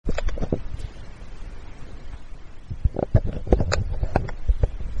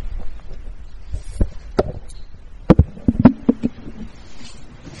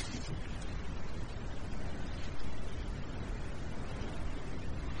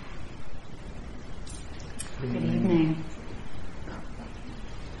Good evening.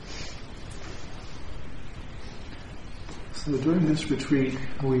 So during this retreat,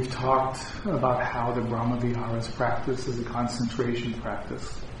 we've talked about how the Bramaviharas practice is a concentration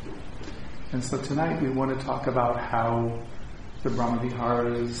practice. And so tonight we want to talk about how the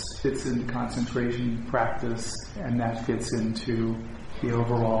Bramaviharas fits into concentration practice, and that fits into the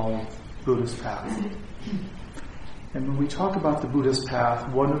overall Buddhist path. And when we talk about the Buddhist path,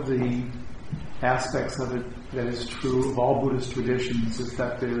 one of the aspects of it that is true of all Buddhist traditions is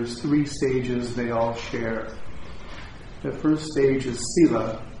that there's 3 stages they all share. The first stage is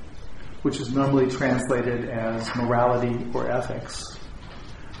sila, which is normally translated as morality or ethics.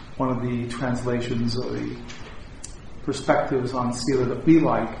 One of the translations or the perspectives on sila that we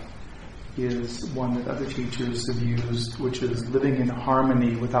like is one that other teachers have used, which is living in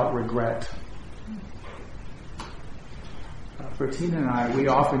harmony without regret. For Tina and I, we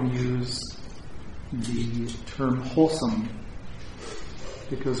often use the term wholesome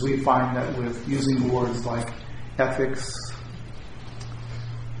because we find that with using words like ethics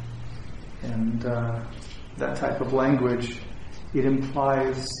and that type of language, it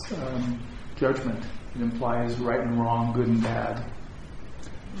implies judgment. It implies right and wrong, good and bad.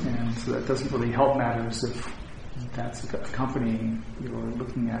 And so that doesn't really help matters if that's accompanying your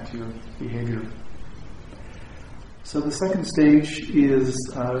looking at your behavior. So the second stage is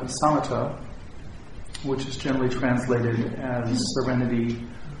samatha, which is generally translated as serenity,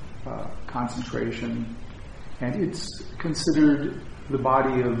 concentration. And it's considered, the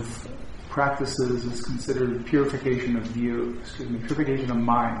body of practices is considered purification of purification of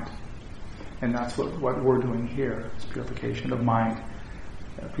mind. And that's what we're doing here, is purification of mind.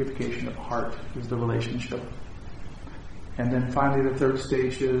 Purification of heart is the relationship. And then finally the third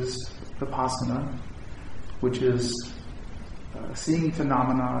stage is vipassana, which is seeing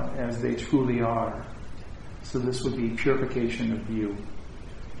phenomena as they truly are. So this would be purification of view.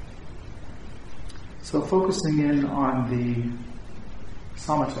 So focusing in on the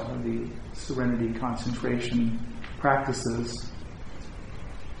samatha, the serenity concentration practices,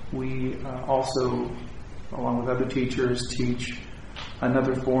 we also, along with other teachers, teach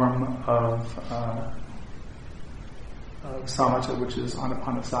another form of samatha, which is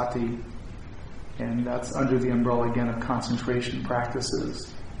anapanasati, and that's under the umbrella again of concentration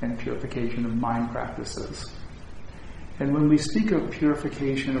practices and purification of mind practices. And when we speak of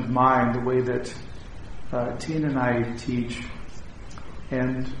purification of mind, the way that Tina and I teach,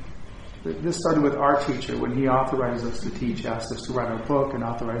 and this started with our teacher when he authorized us to teach, asked us to write our book and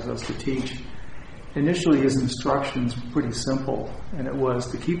authorized us to teach. Initially his instructions were pretty simple, and it was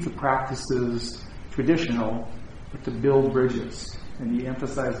to keep the practices traditional, but to build bridges. And he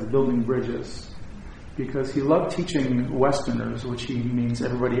emphasized the building bridges because he loved teaching Westerners, which he means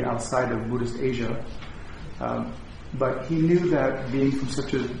everybody outside of Buddhist Asia. But he knew that being from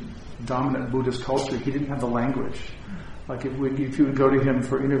such a dominant Buddhist culture, he didn't have the language. Like if you would go to him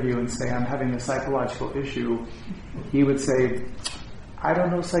for interview and say, I'm having a psychological issue, he would say, I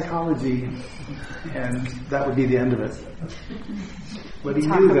don't know psychology, and that would be the end of it. But he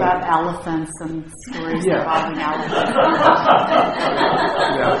knew about elephants and stories involving elephants.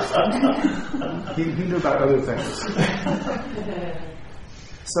 Yeah. He knew about other things.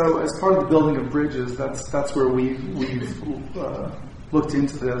 So as part of the building of bridges, that's where we've looked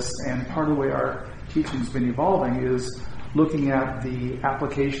into this, and part of the way our teaching's been evolving is looking at the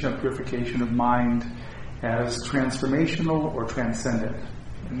application of purification of mind as transformational or transcendent.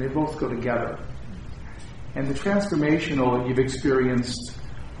 And they both go together. And the transformational you've experienced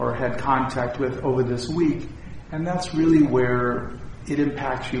or had contact with over this week, and that's really where it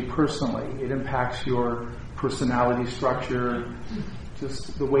impacts you personally. It impacts your personality structure,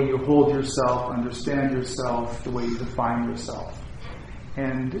 just the way you hold yourself, understand yourself, the way you define yourself.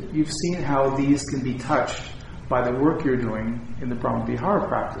 And you've seen how these can be touched by the work you're doing in the Brahmavihara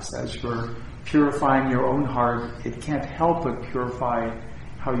practice. As you're purifying your own heart, it can't help but purify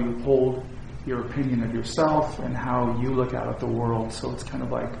how you hold your opinion of yourself and how you look out at the world. So it's kind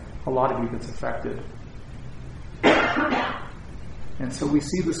of like a lot of you gets affected. And so we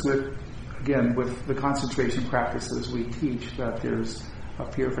see this with the concentration practices we teach, that there's a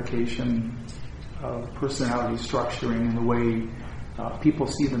purification of personality structuring in the way people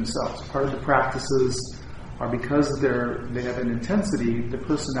see themselves. Part of the practices are because they have an intensity, the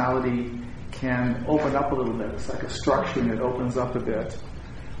personality can open up a little bit. It's like a structure, and it opens up a bit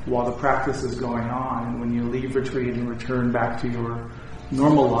while the practice is going on. And when you leave retreat and return back to your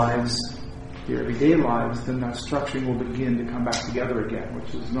normal lives, your everyday lives, then that structuring will begin to come back together again,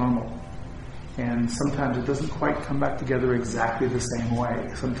 which is normal. And sometimes it doesn't quite come back together exactly the same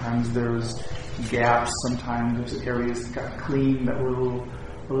way. Sometimes there's gaps, sometimes there's areas that got clean that were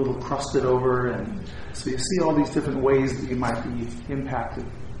a little crusted over, and so you see all these different ways that you might be impacted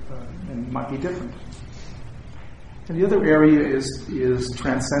and might be different. And the other area is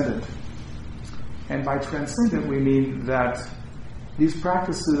transcendent. And by transcendent we mean that these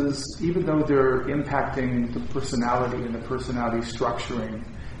practices, even though they're impacting the personality and the personality structuring,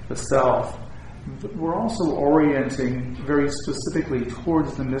 the self, we're also orienting very specifically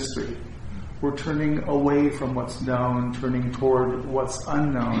towards the mystery. We're turning away from what's known, turning toward what's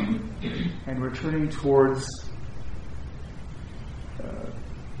unknown, and we're turning towards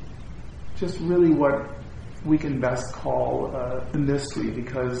just really what we can best call the mystery,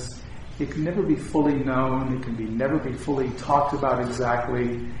 because it can never be fully known, it can never be fully talked about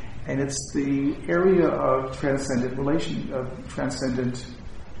exactly, and it's the area of transcendent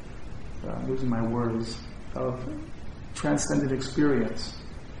transcendent experience.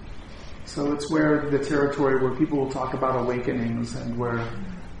 So it's where the territory where people will talk about awakenings, and where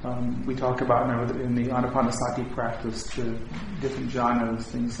we talk about in the Anapanasati practice the different jhanas,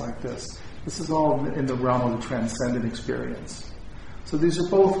 things like this. This is all in the realm of the transcendent experience. So these are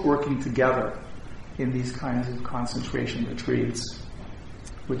both working together in these kinds of concentration retreats,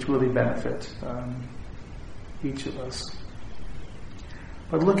 which really benefit each of us.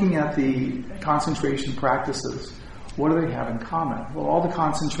 But looking at the concentration practices, what do they have in common? Well, all the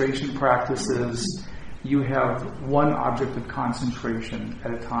concentration practices, you have one object of concentration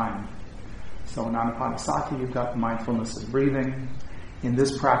at a time. So in Anapanasati, you've got mindfulness of breathing. In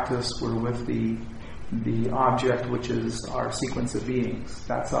this practice, we're with the object, which is our sequence of beings.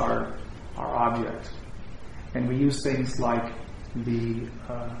 That's our object. And we use things like the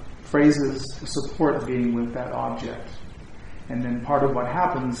phrases to support being with that object. And then part of what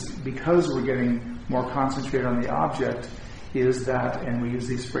happens, because we're getting more concentrated on the object, is that, and we use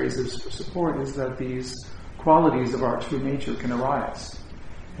these phrases for support, is that these qualities of our true nature can arise.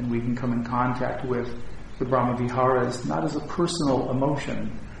 And we can come in contact with the Bramaviharas, not as a personal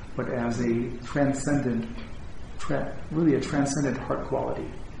emotion, but as a transcendent, really a transcendent heart quality,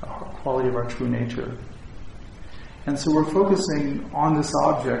 a heart quality of our true nature. And so we're focusing on this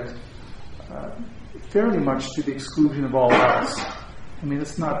object fairly much to the exclusion of all else. I mean,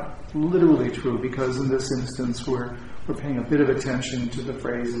 it's not literally true, because in this instance we're paying a bit of attention to the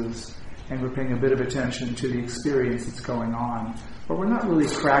phrases, and we're paying a bit of attention to the experience that's going on, but we're not really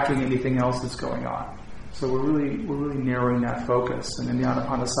tracking anything else that's going on. So we're really narrowing that focus. And in the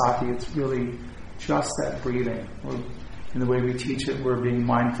Anapanasati, it's really just that breathing. In the way we teach it, we're being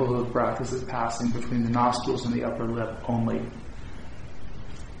mindful of the breath as it's passing between the nostrils and the upper lip only.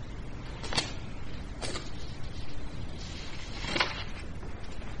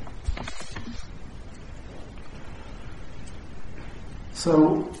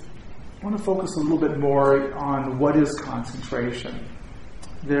 So I want to focus a little bit more on what is concentration.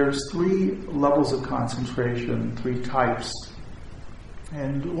 There's 3 levels of concentration, 3 types.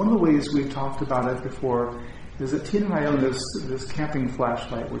 And one of the ways we've talked about it before is that Tina and I own this camping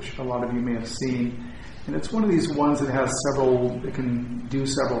flashlight, which a lot of you may have seen. And it's one of these ones that has it can do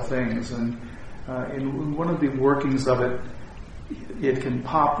several things. And in one of the workings of it, it can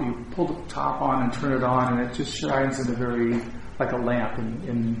pop, you pull the top on and turn it on, and it just shines in like a lamp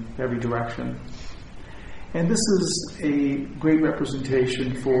in every direction. And this is a great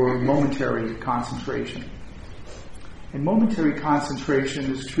representation for momentary concentration. And momentary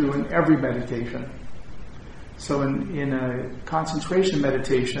concentration is true in every meditation. So in a concentration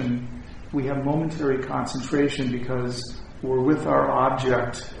meditation, we have momentary concentration because we're with our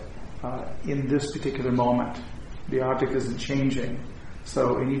object in this particular moment. The object isn't changing.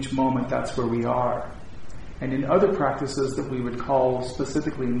 So in each moment, that's where we are. And in other practices that we would call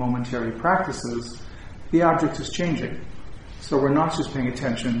specifically momentary practices, the object is changing. So we're not just paying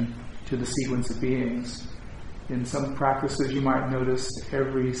attention to the sequence of beings. In some practices, you might notice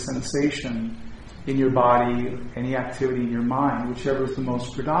every sensation in your body, any activity in your mind, whichever is the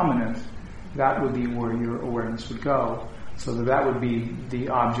most predominant, that would be where your awareness would go. So that would be the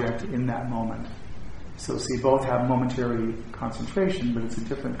object in that moment. So see, both have momentary concentration, but it's a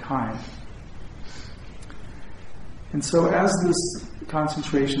different kind. And so as this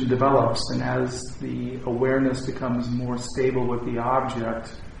concentration develops and as the awareness becomes more stable with the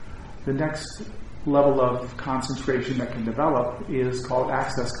object, the next level of concentration that can develop is called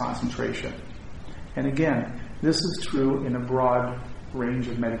access concentration. And again, this is true in a broad range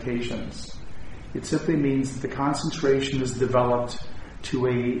of meditations. It simply means that the concentration is developed to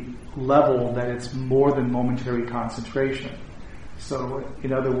a level that it's more than momentary concentration. So,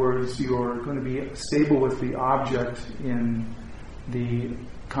 in other words, you're going to be stable with the object in the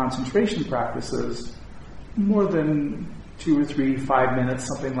concentration practices more than 2 or 3, 5 minutes,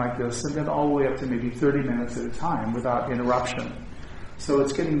 something like this, and then all the way up to maybe 30 minutes at a time without interruption. So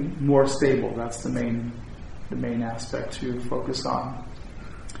it's getting more stable. That's the main aspect to focus on.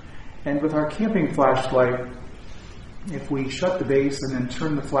 And with our camping flashlight, if we shut the base and then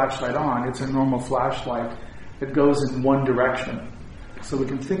turn the flashlight on, it's a normal flashlight that goes in one direction. So we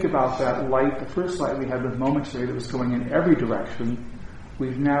can think about that light, the first light we had with momentary that was going in every direction.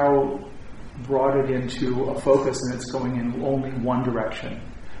 We've now brought it into a focus and it's going in only one direction.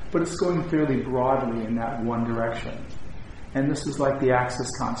 But it's going fairly broadly in that one direction. And this is like the axis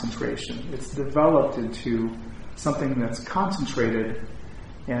concentration. It's developed into something that's concentrated,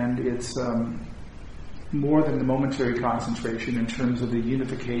 and it's more than the momentary concentration in terms of the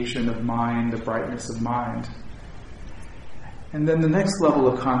unification of mind, the brightness of mind. And then the next level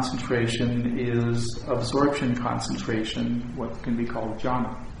of concentration is absorption concentration, what can be called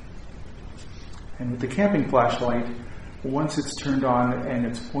jhana. And with the camping flashlight, once it's turned on and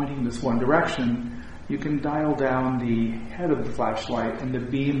it's pointing this one direction, you can dial down the head of the flashlight and the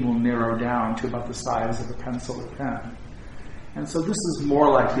beam will narrow down to about the size of a pencil or pen. And so this is more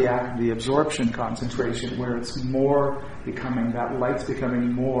like the absorption concentration, where it's more becoming, that light's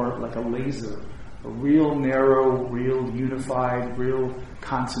becoming more like a laser, a real narrow, real unified, real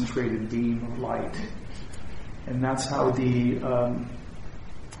concentrated beam of light. And that's how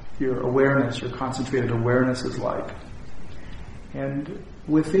your awareness, your concentrated awareness is like. And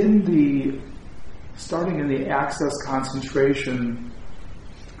starting in the access concentration,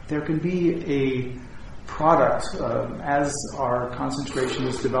 there can be a product, as our concentration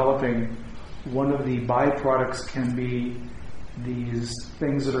is developing. One of the byproducts can be these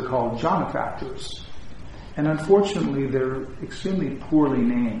things that are called jhana factors. And unfortunately, they're extremely poorly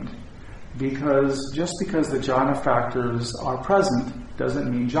named, because just because the jhana factors are present doesn't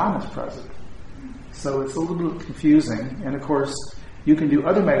mean jhana is present. So it's a little bit confusing. And of course, you can do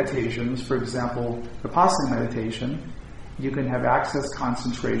other meditations, for example, Vipassana meditation. You can have access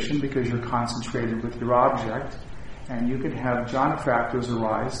concentration because you're concentrated with your object, and you can have jhana factors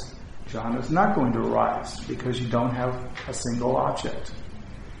arise. Jhana is not going to arise because you don't have a single object.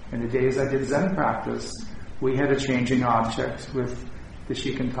 In the days I did Zen practice, we had a changing object with the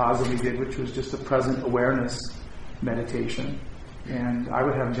shikantaza we did, which was just a present awareness meditation. And I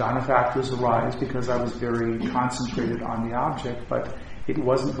would have jhana factors arise because I was very concentrated on the object, but it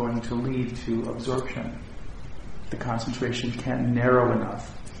wasn't going to lead to absorption. The concentration can't narrow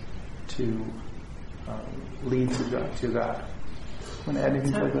enough to lead to that. Want to add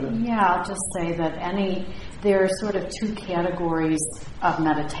anything to that? Yeah, I'll just say that there are sort of two categories of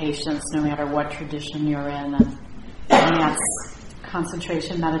meditations, no matter what tradition you're in, and that's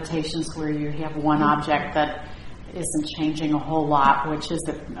concentration meditations where you have one object that isn't changing a whole lot, which is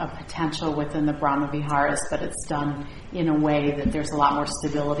a potential within the Bramaviharas, but it's done in a way that there's a lot more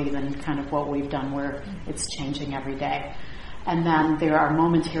stability than kind of what we've done, where it's changing every day. And then there are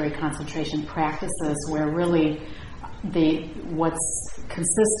momentary concentration practices where really what's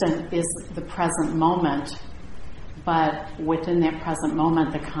consistent is the present moment, but within that present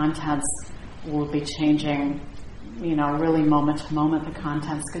moment, the contents will be changing. Really moment to moment, the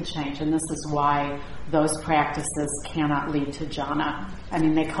contents could change. And this is why those practices cannot lead to jhana. I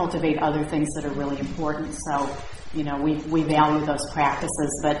mean, they cultivate other things that are really important. So, we value those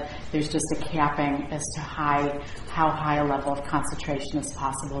practices, but there's just a capping as to how high a level of concentration is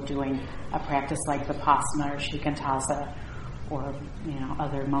possible doing a practice like Vipassana or shikantaza or,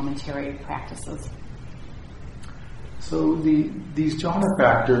 other momentary practices. So these jhana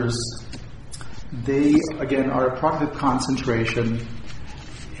factors, they, again, are a product of concentration,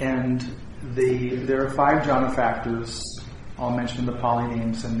 and there are 5 jhana factors. I'll mention the Pali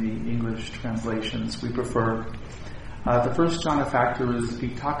names and the English translations we prefer. The first jhana factor is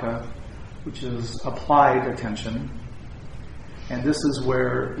vitakka, which is applied attention. And this is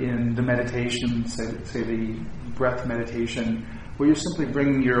where in the meditation, say the breath meditation, where you're simply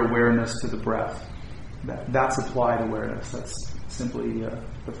bringing your awareness to the breath. That's applied awareness. That's simply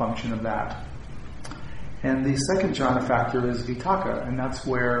the function of that. And the second jhana factor is vitakka, and that's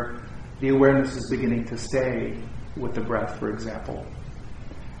where the awareness is beginning to stay with the breath, for example.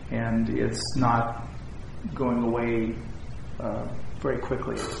 And it's not going away very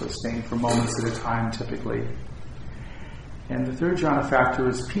quickly, so staying for moments at a time typically. And the third jhana factor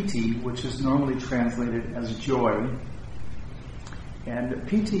is piti, which is normally translated as joy. And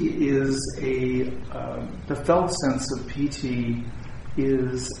piti is the felt sense of piti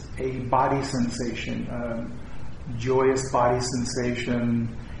is a body sensation, joyous body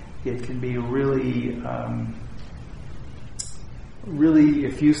sensation. It can be really, really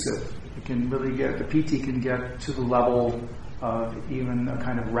effusive. It can really get, the PT can get to the level of even a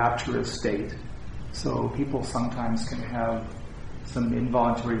kind of rapturous state. So people sometimes can have some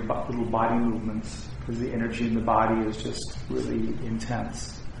involuntary little body movements because the energy in the body is just really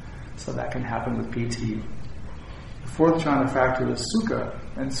intense. So that can happen with PT. The fourth jhana factor is sukha,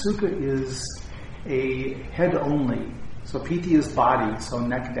 and sukha is a head only. So PT is body, so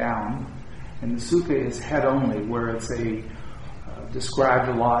neck down, and the sukha is head only, where it's described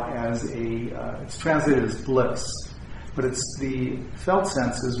a lot as it's translated as bliss, but it's the felt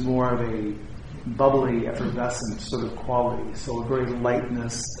sense is more of a bubbly, effervescent sort of quality. So a very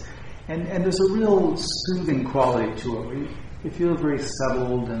lightness, and there's a real soothing quality to it. You feel very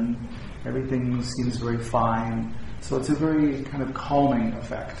settled, and everything seems very fine. So it's a very kind of calming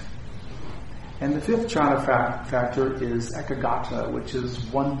effect. And the fifth jhana factor is ekagata, which is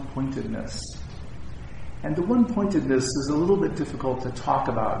one-pointedness. And the one-pointedness is a little bit difficult to talk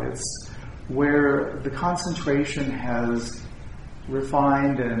about. It's where the concentration has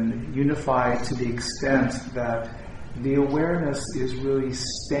refined and unified to the extent that the awareness is really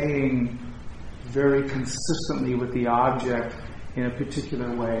staying very consistently with the object in a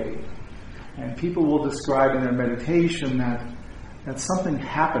particular way. And people will describe in their meditation that something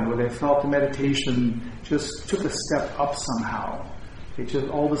happened where they felt the meditation just took a step up somehow. It just,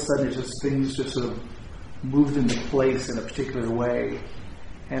 all of a sudden, things just sort of moved into place in a particular way.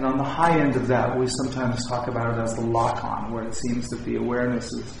 And on the high end of that, we sometimes talk about it as the lock-on, where it seems that the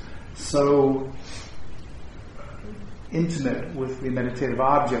awareness is so intimate with the meditative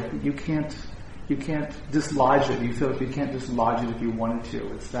object that you can't dislodge it. You feel like you can't dislodge it if you wanted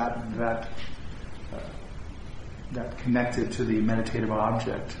to. It's that connected to the meditative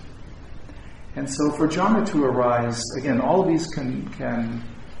object. And so for jhana to arise, again, all of these can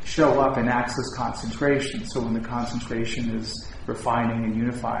show up in access concentration. So when the concentration is refining and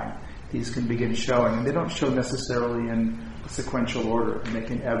unifying, these can begin showing. And they don't show necessarily in a sequential order, and they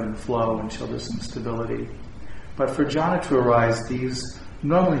can ebb and flow until there's some stability. But for jhana to arise, these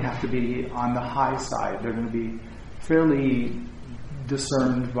normally have to be on the high side. They're going to be fairly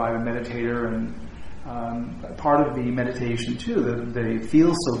discerned by the meditator, and part of the meditation too, that they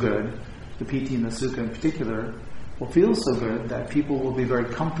feel so good, the PT and the sukha in particular, will feel so good that people will be very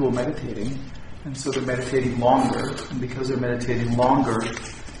comfortable meditating, and so they're meditating longer, and because they're meditating longer,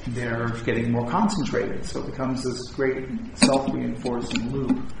 they're getting more concentrated. So it becomes this great self-reinforcing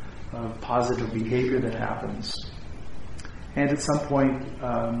loop of positive behavior that happens. And at some point,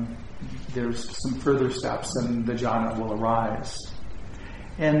 there's some further steps and the jhana will arise.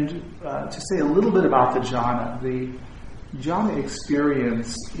 And to say a little bit about the jhana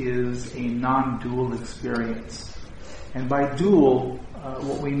experience is a non-dual experience. And by dual,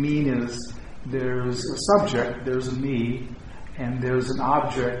 what we mean is there's a subject, there's a me, and there's an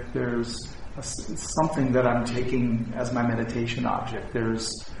object, there's something that I'm taking as my meditation object. There's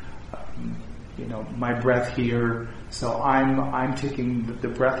my breath here, so I'm taking the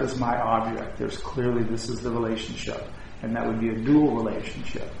breath as my object. There's clearly, this is the relationship, and that would be a dual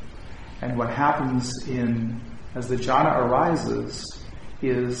relationship. And what happens as the jhana arises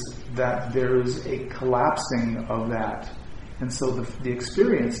is that there's a collapsing of that. And so the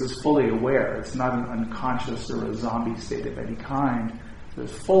experience is fully aware. It's not an unconscious or a zombie state of any kind.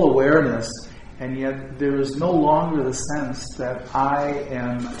 There's full awareness, and yet there is no longer the sense that I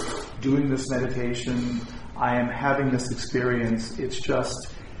am doing this meditation, I am having this experience. It's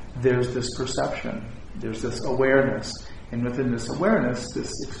just, there's this perception, there's this awareness, and within this awareness,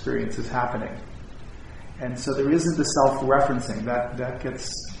 this experience is happening. And so there isn't the self-referencing, that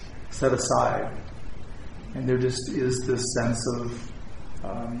gets set aside. And there just is this sense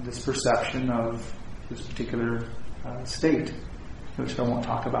of this perception of this particular state, which I won't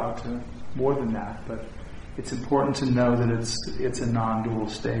talk about more than that, but it's important to know that it's a non-dual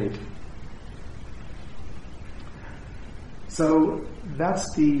state. So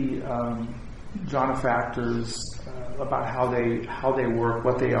that's the jhana factors about how they work,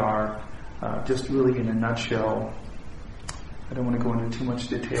 what they are, just really in a nutshell. I don't want to go into too much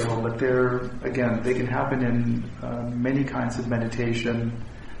detail, but they can happen in many kinds of meditation.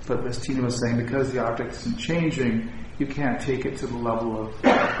 But as Tina was saying, because the object isn't changing, you can't take it to the level of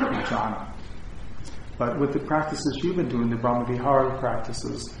jhana. But with the practices you've been doing, the Bramaviharas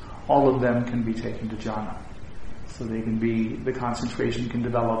practices, all of them can be taken to jhana. So the concentration can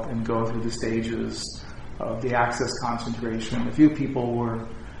develop and go through the stages of the access concentration. A few people were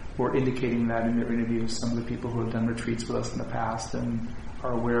indicating that in their interviews, some of the people who have done retreats with us in the past, and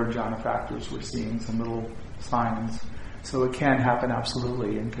are aware of jhana factors, we're seeing some little signs. So it can happen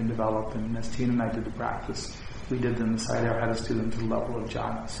absolutely and can develop. And as Tina and I did the practice, we did them. Snyder had us do them to the level of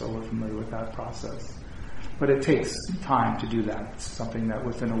jhana, so we're familiar with that process. But it takes time to do that. It's something that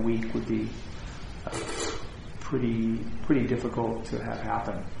within a week would be pretty difficult to have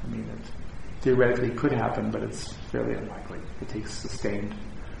happen. I mean, it theoretically could happen, but it's fairly unlikely. It takes sustained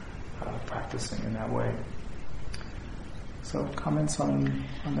practicing in that way. So comments on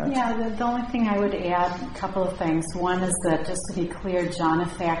that? Yeah, the only thing I would add, a couple of things. One is that, just to be clear, jhana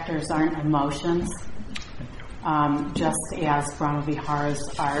factors aren't emotions. Just as Bramaviharas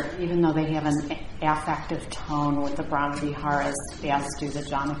are, even though they have an affective tone with the Bramaviharas, as do the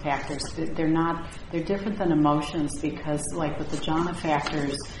jhana factors, they're different than emotions, because like with the jhana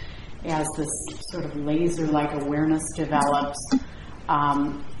factors, as this sort of laser-like awareness develops,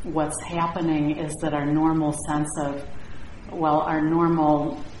 what's happening is that our normal sense of,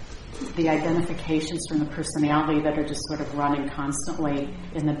 the identifications from the personality that are just sort of running constantly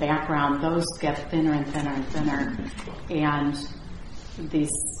in the background, those get thinner and thinner and thinner. And these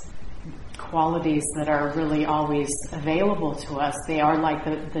qualities that are really always available to us, they are like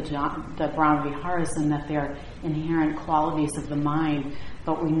the Bramaviharas, in that they're inherent qualities of the mind.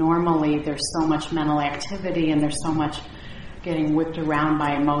 But there's so much mental activity and there's so much getting whipped around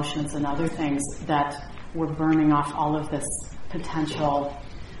by emotions and other things that we're burning off all of this potential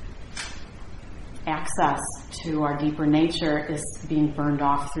access to our deeper nature is being burned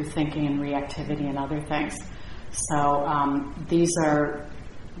off through thinking and reactivity and other things. So these are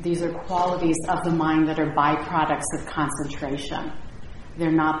qualities of the mind that are byproducts of concentration. They're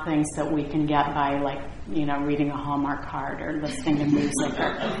not things that we can get by, reading a Hallmark card or listening to music,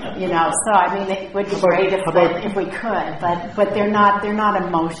 or, So I mean, it would be great if we could, but they're not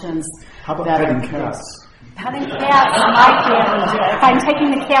emotions. How about petting cats? Petting cats might be, if I'm taking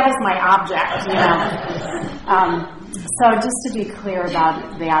the cat as my object, So just to be clear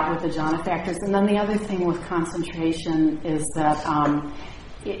about that with the jhana factors. And then the other thing with concentration is that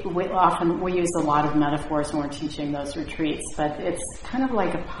we use a lot of metaphors when we're teaching those retreats, but it's kind of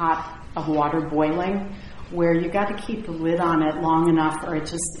like a pot of water boiling, where you got to keep the lid on it long enough, or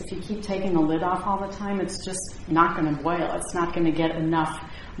if you keep taking the lid off all the time, it's just not going to boil. It's not going to get enough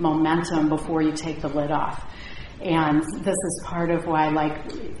momentum before you take the lid off. And this is part of why,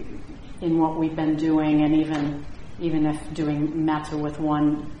 in what we've been doing, and even if doing metta with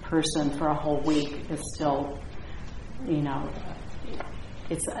one person for a whole week is still,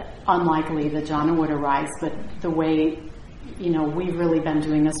 it's unlikely the jhana would arise, but the way, we've really been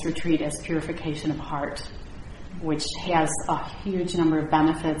doing this retreat as purification of heart, which has a huge number of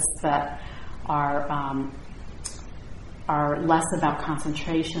benefits that are less about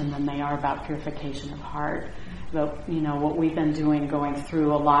concentration than they are about purification of heart. But, what we've been doing, going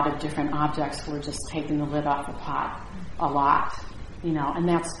through a lot of different objects, we're just taking the lid off the pot a lot, and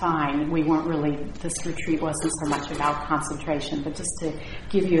that's fine. This retreat wasn't so much about concentration, but just to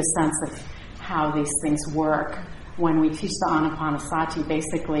give you a sense of how these things work. When we teach the Anapanasati,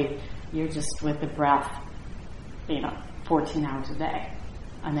 basically, you're just with the breath, 14 hours a day,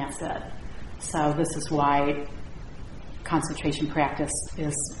 and that's it. So this is why concentration practice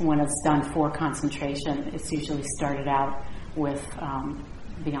is, when it's done for concentration, it's usually started out with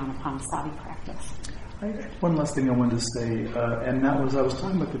the Anapanasati practice. One last thing I wanted to say, and that was, I was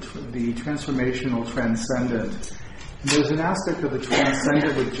talking about the transformational transcendent. There's an aspect of the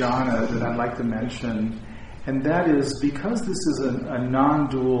transcendent with jhana that I'd like to mention, and that is, because this is a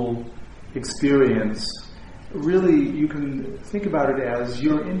non-dual experience, really you can think about it as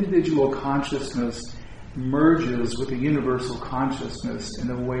your individual consciousness merges with the universal consciousness in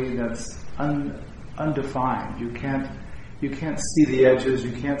a way that's undefined. You can't see the edges,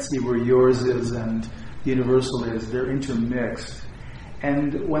 you can't see where yours is and the universal is. They're intermixed.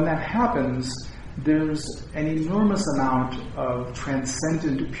 And when that happens, there's an enormous amount of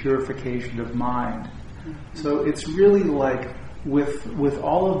transcendent purification of mind. So it's really like with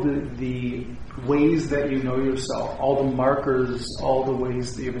all of the ways that you know yourself, all the markers, all the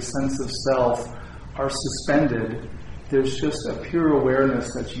ways that you have a sense of self are suspended. There's just a pure awareness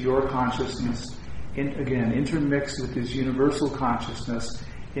that's your consciousness, intermixed with this universal consciousness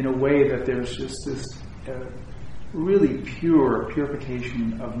in a way that there's just this really pure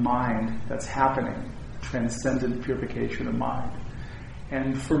purification of mind that's happening, transcendent purification of mind.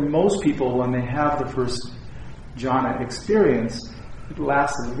 And for most people, when they have the first jhana experience, it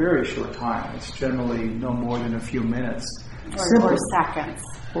lasts a very short time. It's generally no more than a few minutes. Or seconds.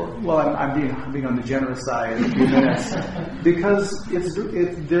 I'm being on the generous side, a few minutes, because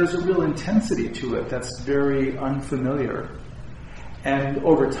there's a real intensity to it that's very unfamiliar. And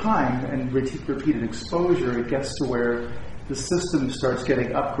over time and repeated exposure, it gets to where the system starts getting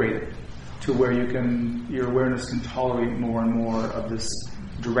upgraded to where your awareness can tolerate more and more of this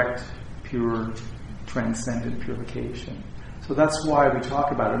direct, pure, transcendent purification. So that's why we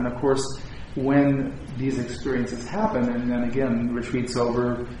talk about it. And of course, when these experiences happen, and then again, retreat's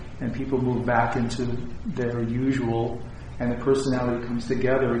over, and people move back into their usual, and the personality comes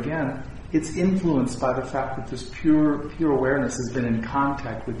together again, it's influenced by the fact that this pure awareness has been in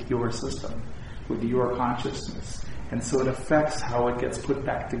contact with your system, with your consciousness. And so it affects how it gets put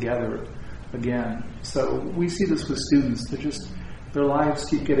back together again. So we see this with students. Their lives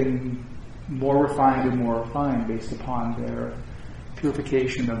keep getting more refined and more refined based upon their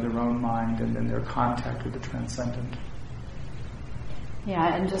purification of their own mind and then their contact with the transcendent.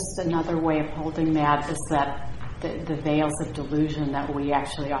 Yeah, and just another way of holding that is that the veils of delusion that we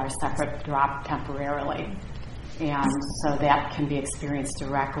actually are separate drop temporarily. And so that can be experienced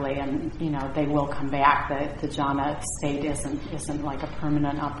directly, and they will come back. The jhana state isn't like a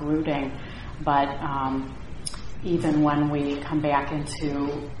permanent uprooting, but even when we come back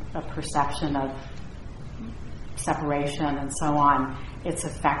into a perception of separation and so on, it's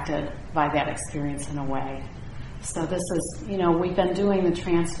affected by that experience in a way. So this is, we've been doing the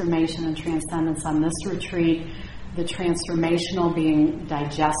transformation and transcendence on this retreat. The transformational being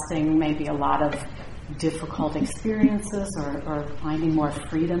digesting maybe a lot of difficult experiences or finding more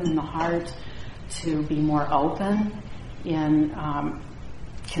freedom in the heart to be more open in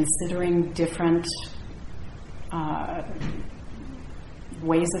considering different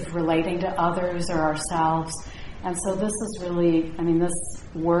ways of relating to others or ourselves. And so this is really, this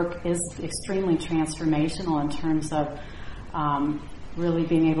work is extremely transformational in terms of really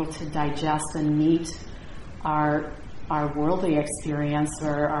being able to digest and meet our worldly experience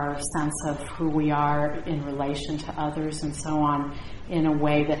or our sense of who we are in relation to others and so on in a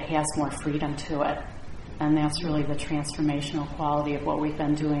way that has more freedom to it. And that's really the transformational quality of what we've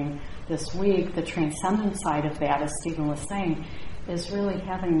been doing this week. The transcendent side of that, as Stephen was saying, is really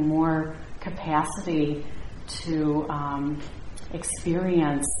having more capacity to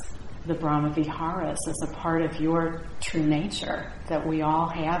experience the Bramaviharas as a part of your true nature, that we all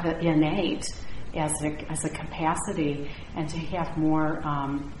have it innate as a capacity, and to have more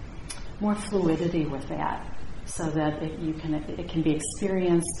fluidity with that, so that it can be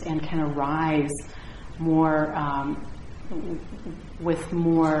experienced and can arise more with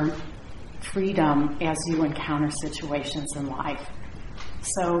more freedom as you encounter situations in life.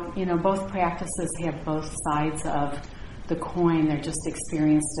 So, both practices have both sides of the coin. They're just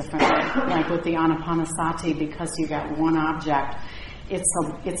experienced differently. Like with the Anapanasati, because you got one object,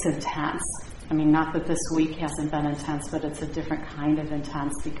 it's intense. Not that this week hasn't been intense, but it's a different kind of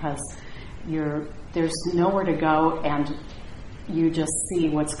intense because there's nowhere to go and you just see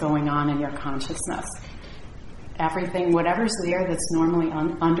what's going on in your consciousness. Everything, whatever's there that's normally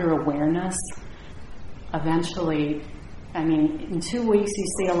under awareness, eventually, in 2 weeks you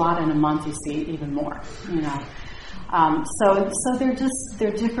see a lot, in a month you see even more, So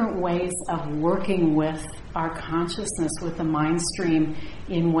they're different ways of working with our consciousness, with the mind stream,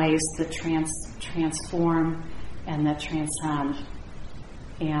 in ways that transform and that transcend.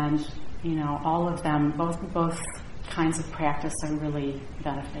 And all of them, both kinds of practice are really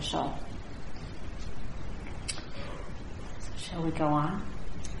beneficial. So shall we go on?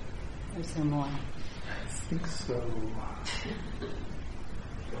 Or is there more? I think so.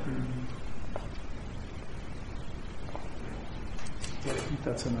 Yeah, I think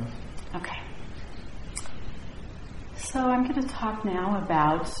that's enough. Okay. So I'm going to talk now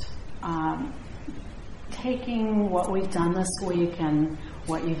about taking what we've done this week and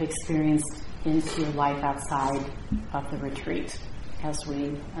what you've experienced into your life outside of the retreat as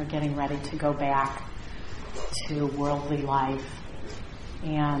we are getting ready to go back to worldly life.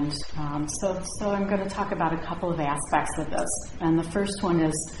 And so I'm going to talk about a couple of aspects of this. And the first one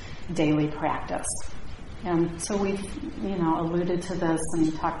is daily practice. And so we've, alluded to this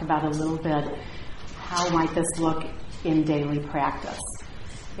and talked about a little bit how might this look in daily practice.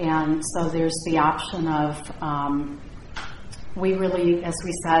 And so there's the option of, we really, as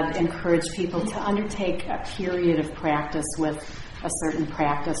we said, encourage people to undertake a period of practice with a certain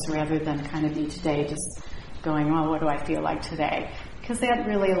practice rather than kind of each day just going, well, what do I feel like today? Because that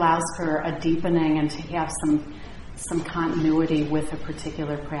really allows for a deepening and to have some continuity with a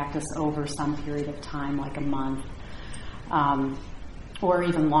particular practice over some period of time, like a month, or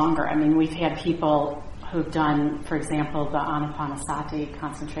even longer. We've had people who've done, for example, the Anapanasati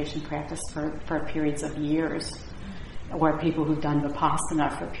concentration practice for periods of years. or people who've done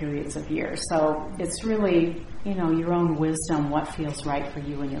Vipassana for periods of years. So it's really, your own wisdom, what feels right for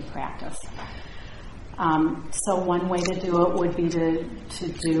you in your practice. So one way to do it would be to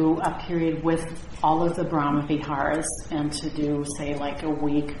do a period with all of the Bramaviharas and to do, say, like a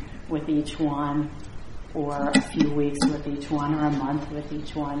week with each one, or a few weeks with each one, or a month with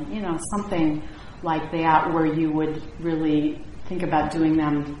each one, something like that, where you would really think about doing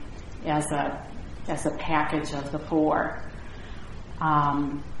them as a package of the four.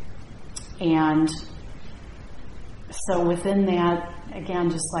 And so within that, again,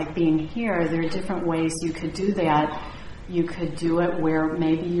 just like being here, there are different ways you could do that. You could do it where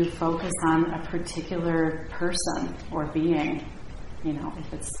maybe you focus on a particular person or being,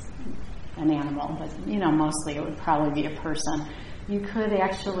 if it's an animal, but, mostly it would probably be a person. You could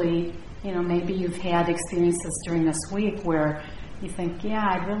actually, maybe you've had experiences during this week where you think, yeah,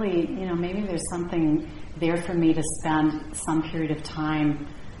 I really, maybe there's something there for me to spend some period of time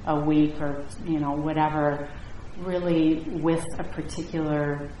a week or, whatever, really with a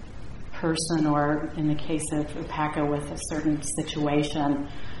particular person, or in the case of Upaka, with a certain situation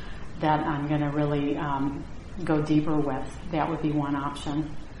that I'm going to really go deeper with. That would be one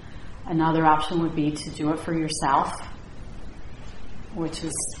option. Another option would be to do it for yourself, which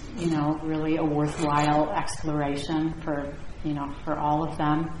is, really a worthwhile exploration for all of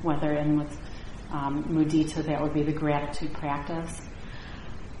them, whether in with mudita, that would be the gratitude practice.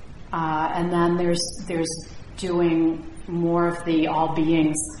 And then there's doing more of the all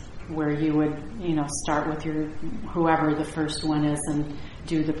beings, where you would, start with whoever the first one is and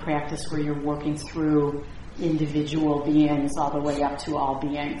do the practice where you're working through individual beings all the way up to all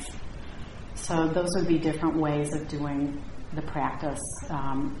beings. So those would be different ways of doing the practice,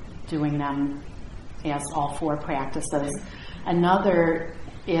 doing them as all four practices. Another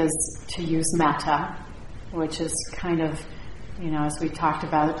is to use metta, which is kind of, as we talked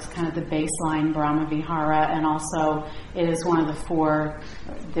about, it's kind of the baseline Bramavihara, and also it is one of the four,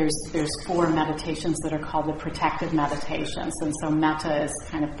 there's four meditations that are called the protective meditations, and so metta is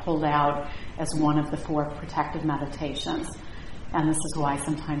kind of pulled out as one of the four protective meditations. And this is why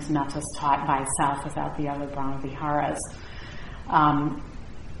sometimes metta is taught by itself without the other Bramaviharas.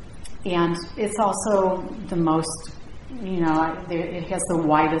 And it's also the most, it has the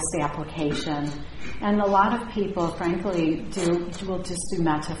widest application. And a lot of people, frankly, will just do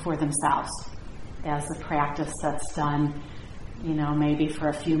metta for themselves as a practice that's done, maybe for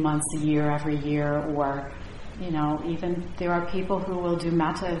a few months a year, every year, or, even there are people who will do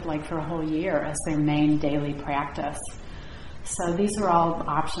metta like for a whole year as their main daily practice. So these are all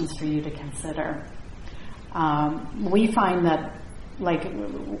options for you to consider. We find that, like,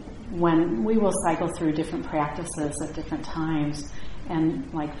 when we will cycle through different practices at different times,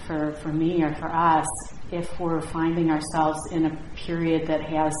 and like for me or for us, if we're finding ourselves in a period that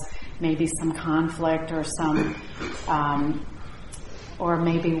has maybe some conflict or some, or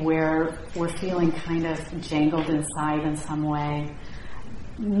maybe where we're feeling kind of jangled inside in some way,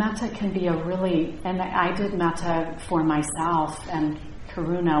 metta can be and I did metta for myself and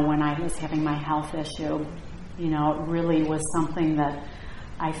karuna when I was having my health issue. It really was something that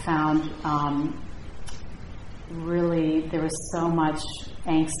I found really there was so much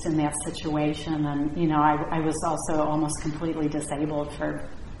angst in that situation, and I was also almost completely disabled for,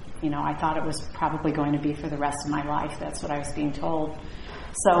 I thought it was probably going to be for the rest of my life. That's what I was being told.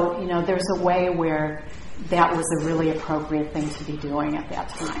 So, there's a way where that was a really appropriate thing to be doing at that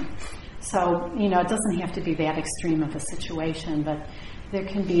time. So, it doesn't have to be that extreme of a situation, but there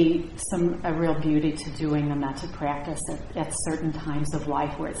can be a real beauty to doing the metta practice at certain times of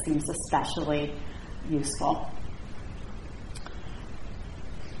life where it seems especially useful.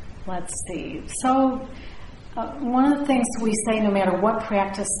 Let's see. So one of the things we say no matter what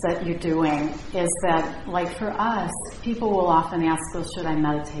practice that you're doing is that, like for us, people will often ask, well, should I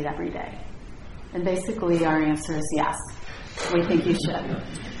meditate every day? And basically our answer is yes. We think you should.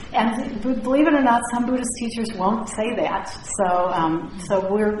 And believe it or not, some Buddhist teachers won't say that. So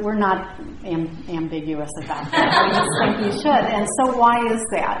we're not ambiguous about that. We just think you should. And so why is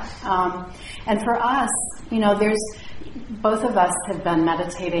that? And for us, both of us have been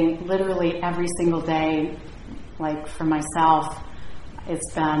meditating literally every single day. Like for myself,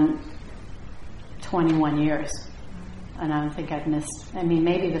 it's been 21 years. And I don't think I've missed,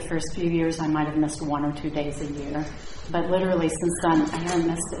 maybe the first few years I might have missed 1 or 2 days a year. But literally since then, I haven't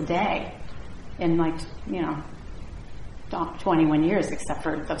missed a day in 21 years, except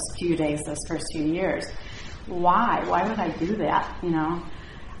for those few days, those first few years. Why? Why would I do that,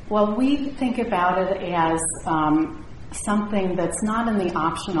 Well, we think about it as something that's not in the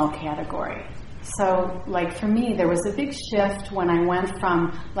optional category. So, like for me, there was a big shift when I went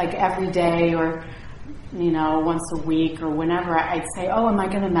from like every day or, once a week or whenever, I'd say, oh, am I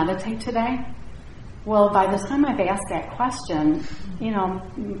going to meditate today? Well, by the time I've asked that question,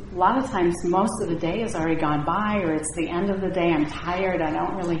 a lot of times most of the day has already gone by, or it's the end of the day, I'm tired, I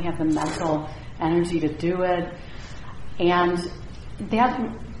don't really have the mental energy to do it. And that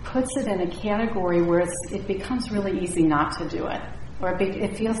puts it in a category where it becomes really easy not to do it. Or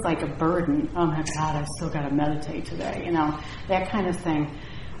it feels like a burden. Oh my God, I've still got to meditate today, that kind of thing.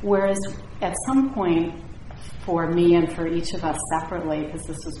 Whereas at some point, for me and for each of us separately, because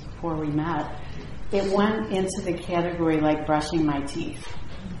this was before we met, it went into the category like brushing my teeth.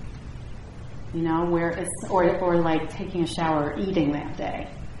 Where it's, or like taking a shower or eating that day.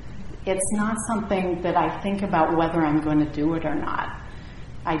 It's not something that I think about whether I'm going to do it or not.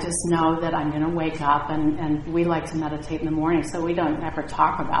 I just know that I'm going to wake up, and we like to meditate in the morning, so we don't ever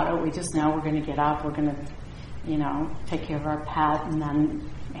talk about it. We just know we're going to get up, we're going to, take care of our pet, and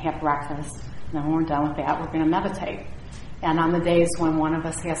then have breakfast. And then when we're done with that, we're going to meditate. And on the days when one of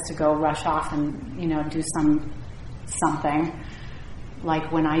us has to go rush off and, do something,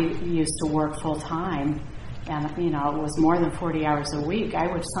 like when I used to work full time, and, it was more than 40 hours a week,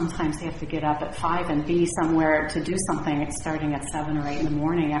 I would sometimes have to get up at 5 and be somewhere to do something starting at 7 or 8 in the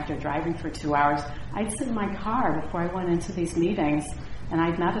morning after driving for 2 hours. I'd sit in my car before I went into these meetings, and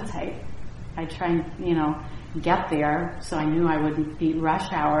I'd meditate. I'd try and, get there, so I knew I wouldn't be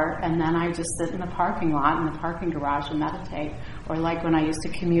rush hour, and then I'd just sit in the parking lot, in the parking garage, and meditate. Or like when I used to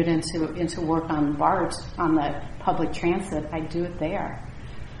commute into work on BART, on the public transit, I'd do it there.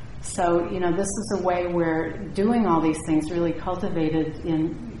 So, this is a way where doing all these things really cultivated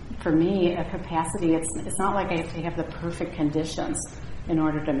for me, a capacity. It's not like I have to have the perfect conditions in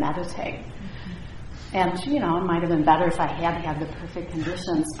order to meditate. And, it might have been better if I had the perfect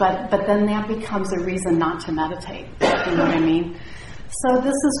conditions, but then that becomes a reason not to meditate. You know what I mean? So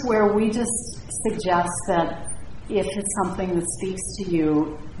this is where we just suggest that if it's something that speaks to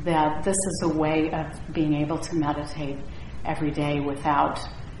you, that this is a way of being able to meditate every day without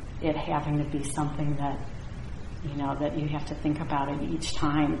it having to be something that, that you have to think about it each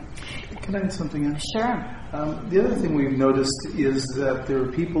time. Can I add something else? Sure. The other thing we've noticed is that there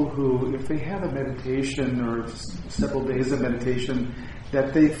are people who, if they have a meditation or several days of meditation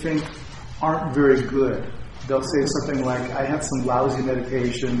that they think aren't very good, they'll say something like, I had some lousy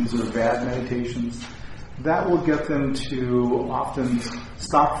meditations or bad meditations. That will get them to often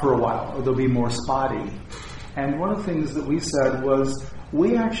stop for a while, or they'll be more spotty. And one of the things that we said was,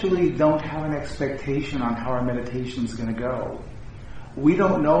 we actually don't have an expectation on how our meditation is going to go. We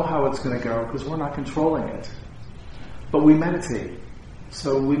don't know how it's going to go because we're not controlling it. But we meditate.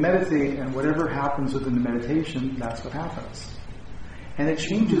 So we meditate, and whatever happens within the meditation, that's what happens. And it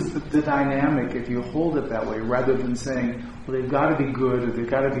changes the dynamic if you hold it that way, rather than saying, well, they've got to be good, or they've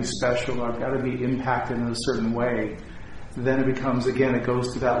got to be special, or I've got to be impacted in a certain way. Then it becomes, again, it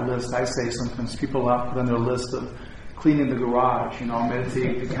goes to that list. I say sometimes people put on their list of cleaning the garage,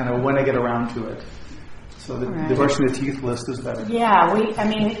 meditate kind of when I get around to it. So the brushing the teeth list is better. Yeah,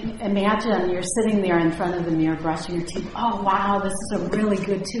 imagine you're sitting there in front of the mirror brushing your teeth. Oh, wow, this is a really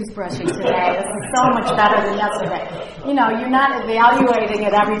good toothbrushing today. This is so much better than yesterday. You're not evaluating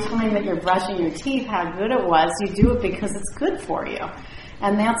it every time that you're brushing your teeth, how good it was. You do it because it's good for you.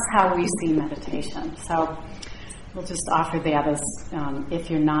 And that's how we see meditation. So we'll just offer that as,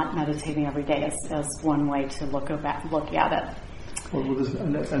 if you're not meditating every day, as one way to look at it. Well,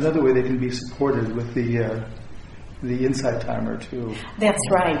 there's another way they can be supported with the insight timer too. That's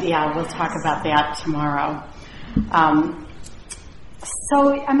right. Yeah, we'll talk about that tomorrow.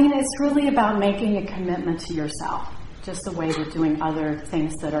 It's really about making a commitment to yourself. Just a way of doing other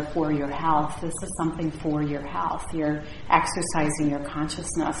things that are for your health. This is something for your health. You're exercising your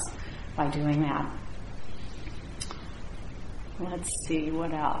consciousness by doing that. Let's see,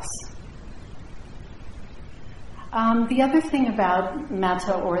 what else? The other thing about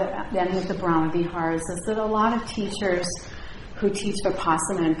metta or any of the Bramaviharas is that a lot of teachers who teach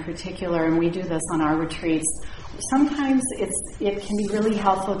Vipassana in particular, and we do this on our retreats, sometimes it can be really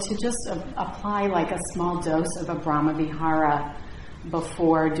helpful to just apply like a small dose of a Bramavihara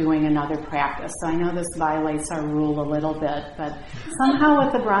before doing another practice. So I know this violates our rule a little bit, but somehow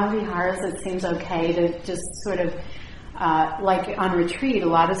with the Bramaviharas it seems okay to just sort of, like on retreat, a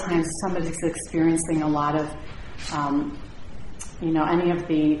lot of times somebody's experiencing a lot of any of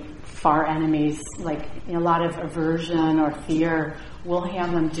the far enemies, like a lot of aversion or fear, we'll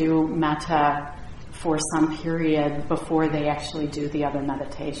have them do metta for some period before they actually do the other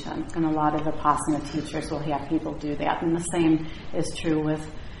meditation. And a lot of Vipassana teachers will have people do that. And the same is true with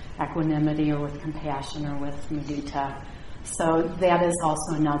equanimity or with compassion or with mudita. So that is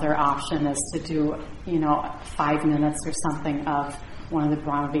also another option, is to do, 5 minutes or something of one of the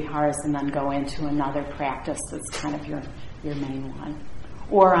Bramaviharas and then go into another practice that's kind of your main one.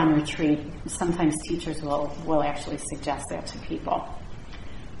 Or on retreat, sometimes teachers will actually suggest that to people.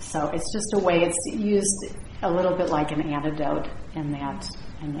 So it's just a way, it's used a little bit like an antidote in that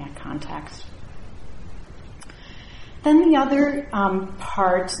context. Then the other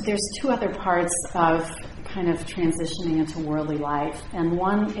part, there's 2 other parts of kind of transitioning into worldly life. And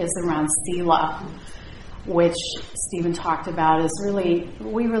one is around sila, which Stephen talked about, is really,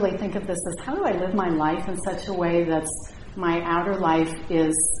 we really think of this as, how do I live my life in such a way that my outer life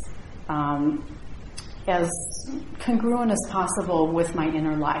is as congruent as possible with my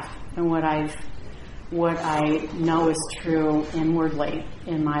inner life and what I know is true inwardly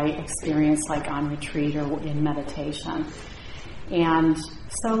in my experience, like on retreat or in meditation. And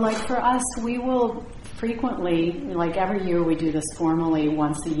so, like for us, we will frequently, like every year we do this formally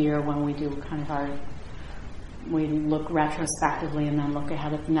once a year when we do kind of we look retrospectively and then look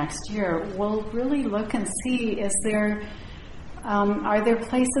ahead at the next year. We'll really look and see, are there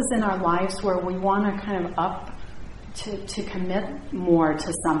places in our lives where we want to kind of to commit more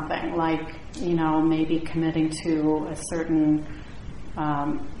to something, like, maybe committing to a certain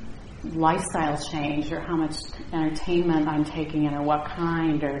lifestyle change, or how much entertainment I'm taking in, or what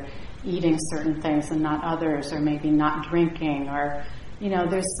kind, or eating certain things and not others, or maybe not drinking, or,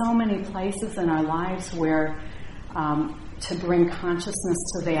 there's so many places in our lives where to bring consciousness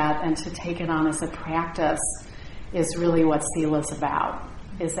to that and to take it on as a practice is really what sila is about.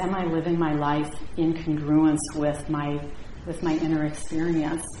 Is, am I living my life in congruence with my inner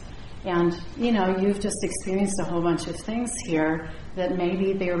experience? And, you've just experienced a whole bunch of things here that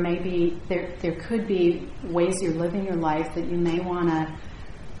maybe there could be ways you're living your life that you may want to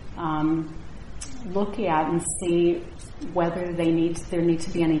look at and see whether there need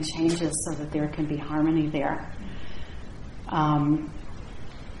to be any changes so that there can be harmony there.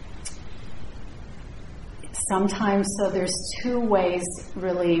 Sometimes, so there's 2 ways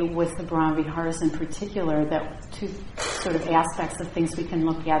really with the Bramaviharas in particular, that 2 sort of aspects of things we can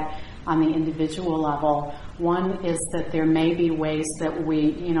look at on the individual level. One is that there may be ways that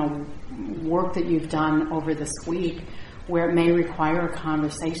we, work that you've done over this week where it may require a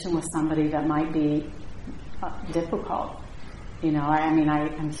conversation with somebody that might be difficult.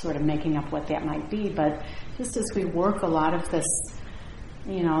 I'm sort of making up what that might be, but just as we work, a lot of this,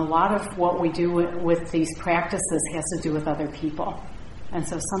 a lot of what we do with these practices has to do with other people. And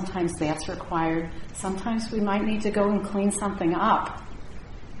so sometimes that's required. Sometimes we might need to go and clean something up.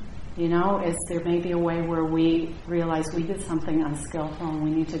 There may be a way where we realize we did something unskillful and we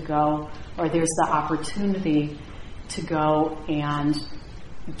need to go, or there's the opportunity to go and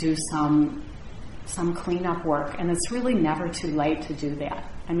do some cleanup work. And it's really never too late to do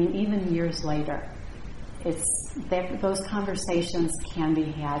that. Even years later, those conversations can be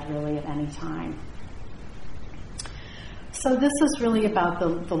had really at any time. So this is really about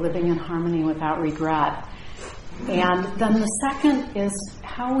the living in harmony without regret. And then the second is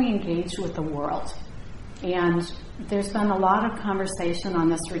how we engage with the world. And there's been a lot of conversation on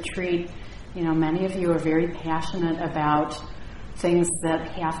this retreat. Many of you are very passionate about things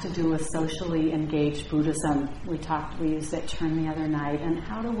that have to do with socially engaged Buddhism. We used that term the other night. And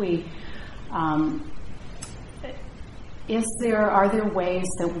how do we... are there ways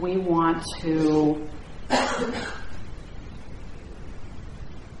that we want to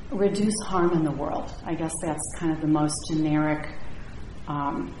reduce harm in the world? I guess that's kind of the most generic,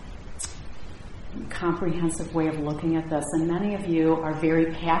 comprehensive way of looking at this. And many of you are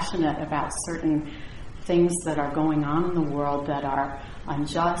very passionate about certain things that are going on in the world that are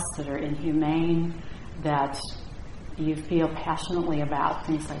unjust, that are inhumane, that you feel passionately about,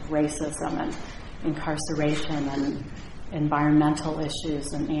 things like racism and incarceration and environmental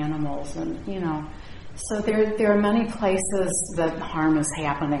issues and animals, and so there are many places that harm is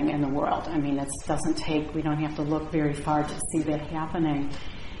happening in the world. We don't have to look very far to see that happening.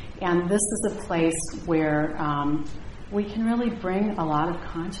 And this is a place where we can really bring a lot of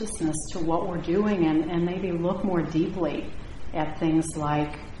consciousness to what we're doing and maybe look more deeply at things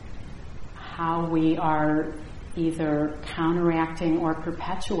like how we are either counteracting or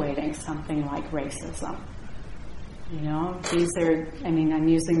perpetuating something like racism. These are, I'm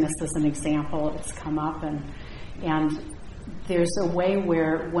using this as an example. It's come up, and there's a way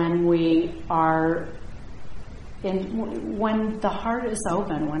where when we are when the heart is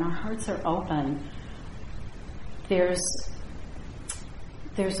open, when our hearts are open, there's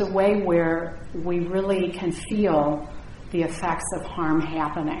a way where we really can feel the effects of harm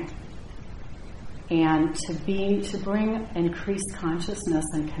happening, and to bring increased consciousness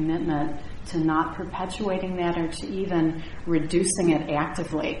and commitment to not perpetuating that or to even reducing it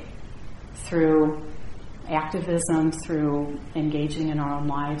actively through activism, through engaging in our own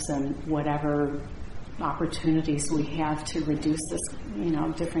lives and whatever opportunities we have to reduce this,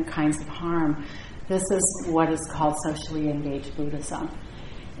 different kinds of harm. This is what is called socially engaged Buddhism.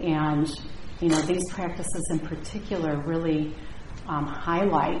 And, these practices in particular really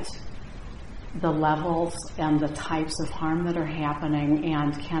highlight the levels and the types of harm that are happening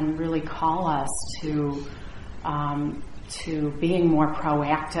and can really call us to being more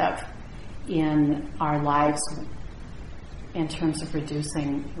proactive in our lives in terms of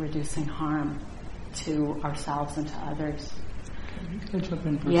reducing harm to ourselves and to others. Can I jump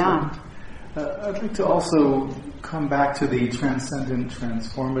in for a Yeah. second? I'd like to also come back to the transcendent,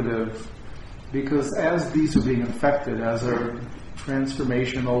 transformative, because as these are being affected, as our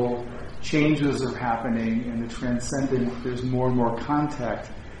transformational changes are happening in the transcendent, there's more and more contact.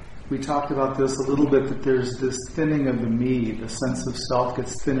 We talked about this a little bit, that there's this thinning of the me, the sense of self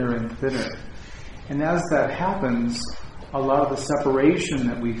gets thinner and thinner. And as that happens, a lot of the separation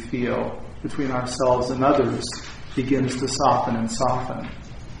that we feel between ourselves and others begins to soften and soften.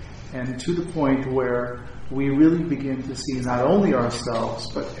 And to the point where we really begin to see not only ourselves,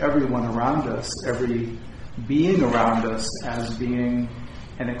 but everyone around us, every being around us, as being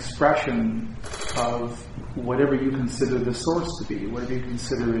an expression of whatever you consider the source to be, whatever you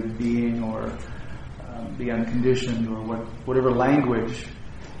consider it being, or the unconditioned, or whatever language.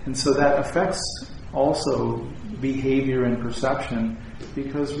 And so that affects also behavior and perception,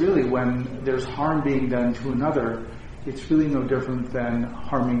 because really when there's harm being done to another, it's really no different than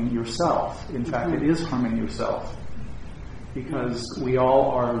harming yourself. In fact, it is harming yourself, because we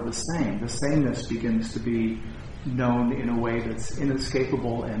all are the same. The sameness begins to be known in a way that's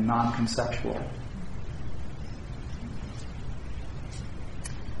inescapable and non-conceptual.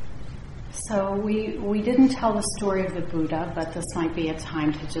 So we didn't tell the story of the Buddha, but this might be a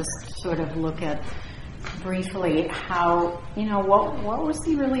time to just sort of look at briefly how, what was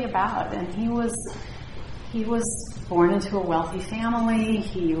he really about? And he was born into a wealthy family.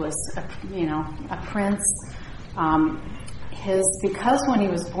 He was a prince. Because when he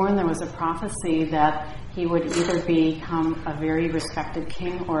was born there was a prophecy that he would either become a very respected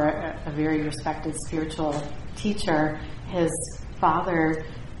king or a very respected spiritual teacher. His father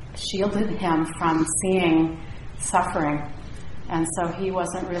shielded him from seeing suffering. And so he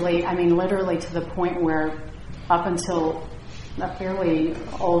wasn't really, literally to the point where up until a fairly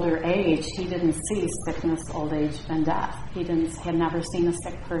older age, he didn't see sickness, old age, and death. He had never seen a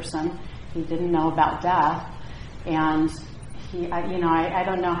sick person. He didn't know about death. And I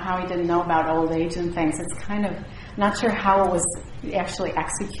don't know how he didn't know about old age and things. It's kind of, not sure how it was actually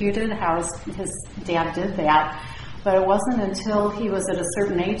executed, how his dad did that. But it wasn't until he was at a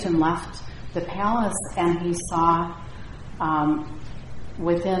certain age and left the palace and he saw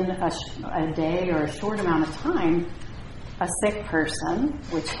within a day or a short amount of time a sick person,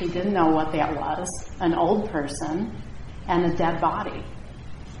 which he didn't know what that was, an old person, and a dead body.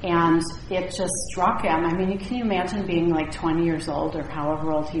 And it just struck him. Can you imagine being like 20 years old or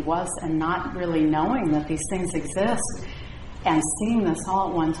however old he was and not really knowing that these things exist and seeing this all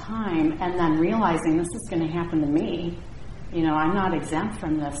at one time and then realizing this is going to happen to me. I'm not exempt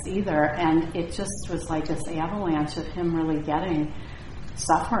from this either. And it just was like this avalanche of him really getting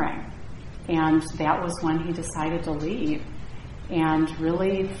suffering. And that was when he decided to leave and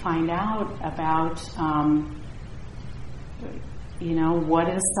really find out about what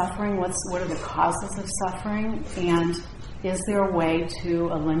is suffering, what are the causes of suffering, and is there a way to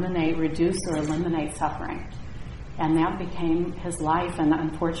reduce or eliminate suffering? And that became his life, and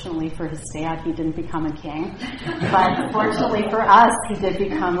unfortunately for his dad, he didn't become a king. But fortunately for us, he did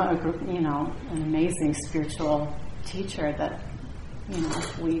become an amazing spiritual teacher that,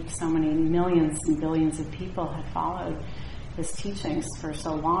 so many millions and billions of people had followed his teachings for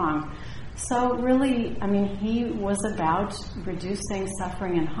so long. So really, he was about reducing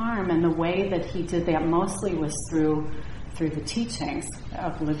suffering and harm, and the way that he did that mostly was through the teachings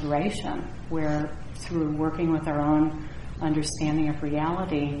of liberation, where through working with our own understanding of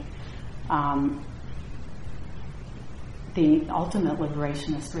reality, the ultimate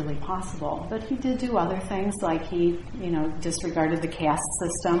liberation is really possible. But he did do other things, like he, disregarded the caste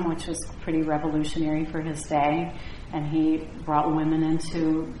system, which was pretty revolutionary for his day, and he brought women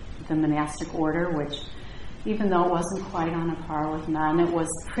into the monastic order, which, even though it wasn't quite on a par with men, it was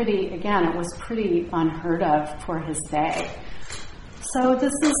pretty unheard of for his day. So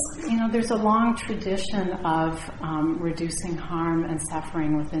this is, there's a long tradition of reducing harm and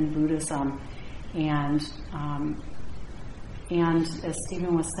suffering within Buddhism, and as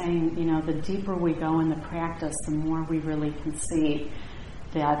Stephen was saying, the deeper we go in the practice, the more we really can see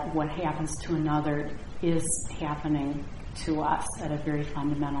that what happens to another is happening to us at a very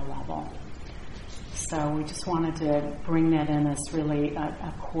fundamental level. So we just wanted to bring that in as really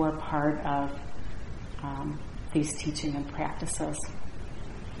a core part of these teaching and practices.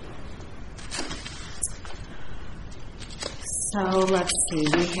 So let's see,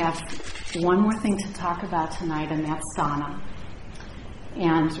 we have one more thing to talk about tonight, and that's dana.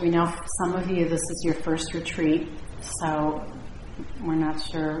 And we know for some of you this is your first retreat, so we're not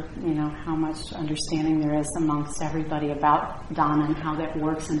sure, how much understanding there is amongst everybody about dana and how that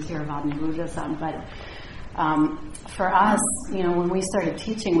works in Theravada Buddhism. But for us, when we started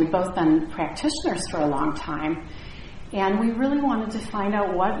teaching, we've both been practitioners for a long time, and we really wanted to find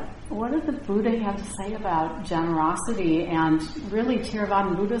out what did the Buddha have to say about generosity. And really,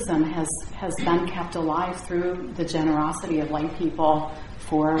 Theravada Buddhism has been kept alive through the generosity of lay people,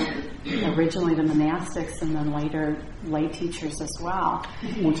 for originally the monastics and then later lay teachers as well.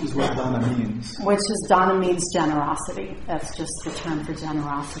 Which is what dana means. Dana means generosity. That's just the term for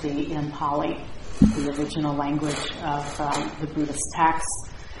generosity in Pali, the original language of the Buddhist texts.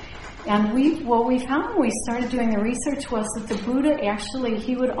 And what we found when we started doing the research was that the Buddha actually,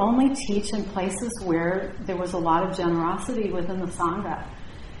 he would only teach in places where there was a lot of generosity within the Sangha.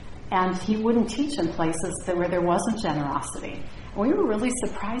 And he wouldn't teach in places where there wasn't generosity. And we were really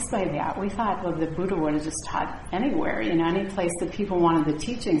surprised by that. We thought, well, the Buddha would have just taught anywhere, any place that people wanted the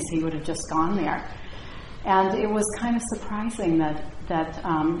teachings, he would have just gone there. And it was kind of surprising that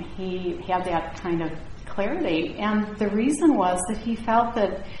he had that kind of clarity. And the reason was that he felt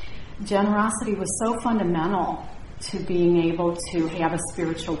that generosity was so fundamental to being able to have a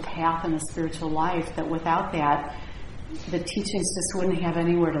spiritual path and a spiritual life that without that, the teachings just wouldn't have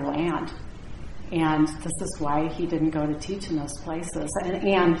anywhere to land. And this is why he didn't go to teach in those places.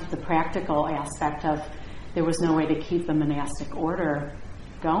 And the practical aspect of there was no way to keep the monastic order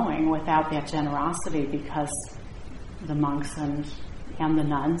going without that generosity, because the monks and the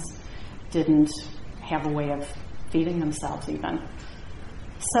nuns didn't have a way of feeding themselves even.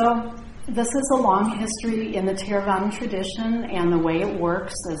 So this is a long history in the Theravadan tradition, and the way it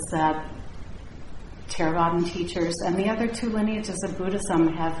works is that Theravadan teachers and the other two lineages of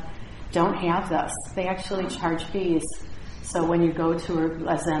Buddhism don't have this. They actually charge fees. So when you go to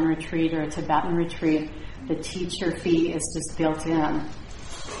a Zen retreat or a Tibetan retreat, the teacher fee is just built in.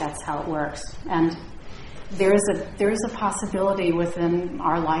 That's how it works. And there is a possibility within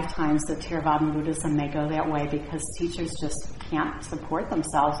our lifetimes that Theravadan Buddhism may go that way, because teachers just can't support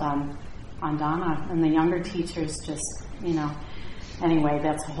themselves on dana, and the younger teachers just, anyway,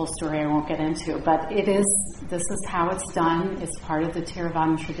 that's a whole story I won't get into. But this is how it's done. It's part of the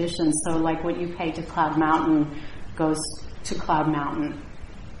Theravadan tradition. So like what you pay to Cloud Mountain goes to Cloud Mountain.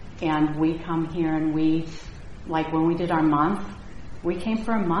 And we come here and like when we did our month, we came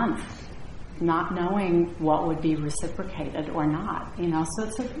for a month, not knowing what would be reciprocated or not. So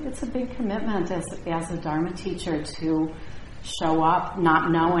it's a big commitment as a Dharma teacher to show up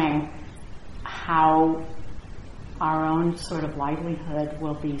not knowing how our own sort of livelihood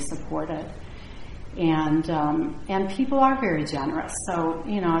will be supported. And people are very generous. So,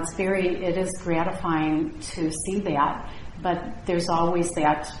 it is gratifying to see that, but there's always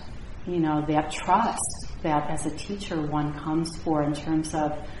that, that trust that as a teacher one comes for in terms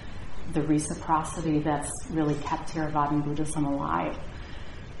of the reciprocity that's really kept Theravadan Buddhism alive.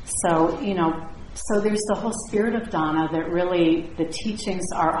 So, so there's the whole spirit of dana that really the teachings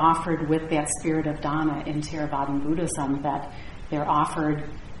are offered with that spirit of dana in Theravadan Buddhism, that they're offered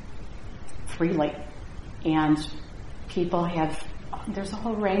freely. And people there's a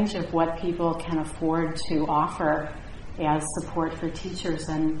whole range of what people can afford to offer as support for teachers.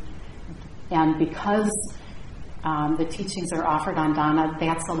 And because the teachings are offered on dana,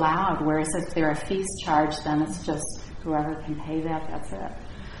 that's allowed. Whereas if there are fees charged, then it's just whoever can pay that's it.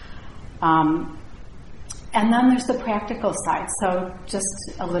 And then there's the practical side. So just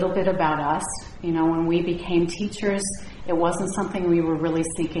a little bit about us. When we became teachers, it wasn't something we were really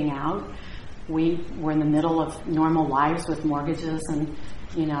seeking out. We were in the middle of normal lives with mortgages and,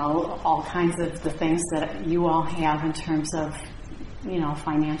 all kinds of the things that you all have in terms of,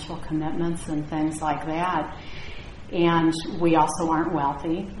 financial commitments and things like that. And we also aren't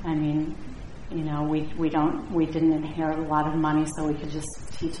wealthy. I mean, we didn't inherit a lot of money, so we could just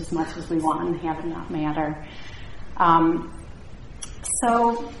teach as much as we want and have it not matter.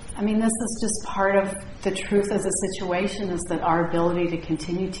 So, I mean, this is just part of the truth of the situation, is that our ability to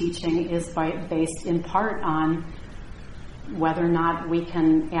continue teaching is based in part on whether or not we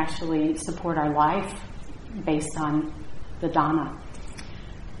can actually support our life based on the dana.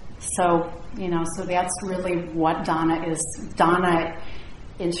 So, so that's really what dana is. Dana,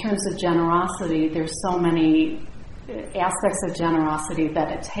 in terms of generosity, there's so many aspects of generosity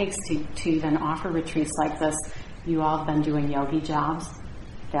that it takes to even offer retreats like this. You all have been doing yogi jobs.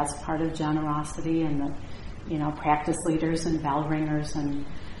 That's part of generosity, and the, practice leaders and bell ringers. And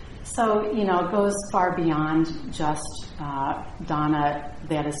so, it goes far beyond just dana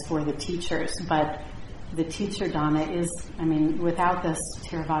that is for the teachers. But the teacher dana is, without this,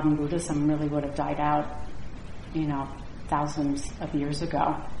 Theravadan Buddhism really would have died out, thousands of years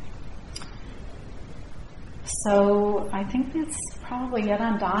ago. So I think that's probably it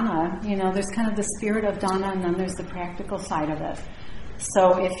on dana. There's kind of the spirit of dana, and then there's the practical side of it.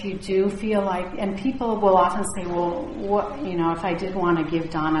 So if you do feel like, and people will often say, well, what, if I did want to give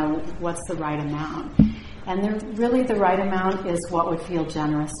dana, what's the right amount? And really the right amount is what would feel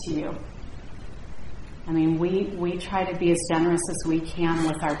generous to you. We try to be as generous as we can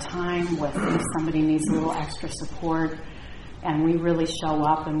with our time, with if somebody needs a little extra support, and we really show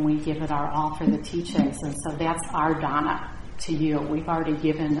up and we give it our all for the teachings. And so that's our dana to you. We've already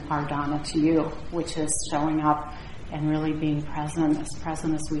given our dana to you, which is showing up and really being present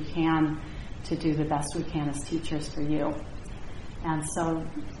as we can to do the best we can as teachers for you. And so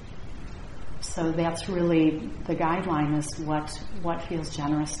that's really the guideline, is what feels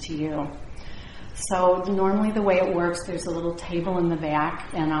generous to you. So normally the way it works, there's a little table in the back,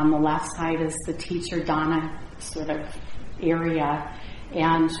 and on the left side is the teacher dana sort of area.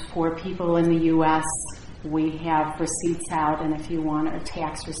 And for people in the U.S., we have receipts out, and if you want a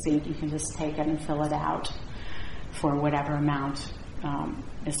tax receipt, you can just take it and fill it out for whatever amount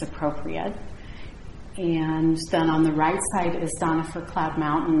is appropriate. And then on the right side is dana for Cloud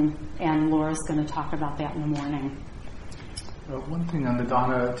Mountain, and Laura's going to talk about that in the morning. One thing on the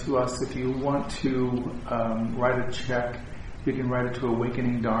dana to us, if you want to write a check, you can write it to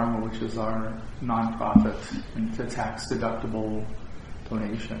Awakening Dharma, which is our nonprofit, and it's a tax-deductible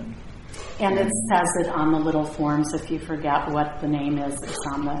donation. And it says it on the little forms. If you forget what the name is, it's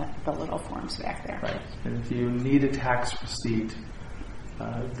on the little forms back there. Right. And if you need a tax receipt,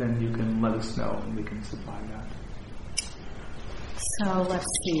 then you can let us know and we can supply that. So let's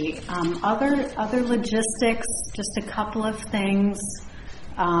see. Other logistics, just a couple of things.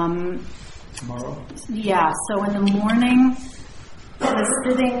 Tomorrow? Yeah, so in the morning, the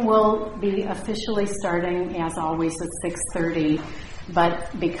sitting will be officially starting, as always, at 6:30.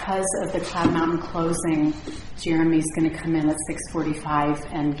 But because of the Cloud Mountain closing, Jeremy's going to come in at 6:45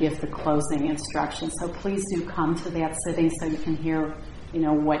 and give the closing instructions. So please do come to that sitting so you can hear,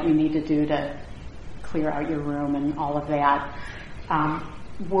 what you need to do to clear out your room and all of that.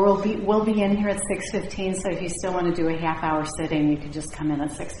 We'll be in here at 6:15. So if you still want to do a half-hour sitting, you can just come in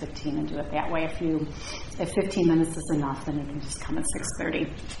at 6:15 and do it that way. If 15 minutes is enough, then you can just come at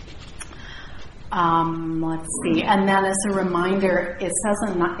 6:30. Let's see. And then as a reminder, it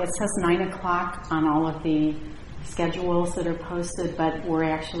says 9 o'clock on all of the schedules that are posted, but we're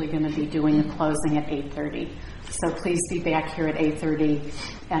actually going to be doing the closing at 8:30. So please be back here at 8:30,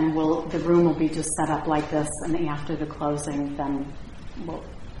 and the room will be just set up like this, and after the closing, then we'll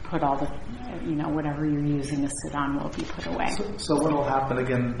put all the, whatever you're using to sit on will be put away. So what will happen,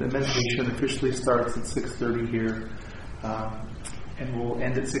 again, the meditation officially starts at 6:30 here. And we'll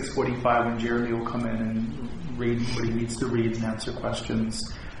end at 6:45 when Jeremy will come in and read what he needs to read and answer questions,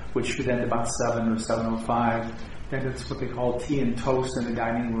 which should end about 7 or 7:05. Then it's what they call tea and toast in the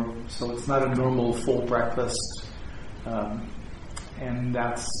dining room. So it's not a normal full breakfast. And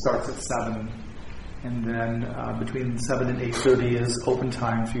that starts at 7. And then between 7 and 8:30 is open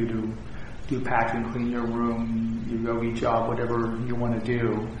time for you to do packing, clean your room, your yogi job, whatever you want to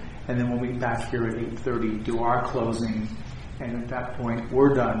do. And then we'll meet back here at 8:30, do our closing. And at that point,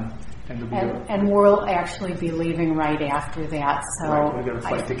 we're done. And we'll actually be leaving right after that. So right, we've got a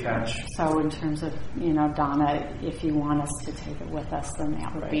flight to catch. So in terms of, Donna, if you want us to take it with us, then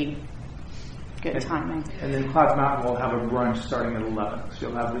that would be good timing. And then Cloud Mountain will have a brunch starting at 11. So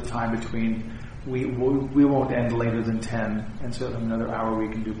you'll have the time between, we won't end later than 10. And so another hour we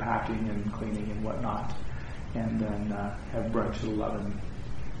can do packing and cleaning and whatnot. And then have brunch at 11.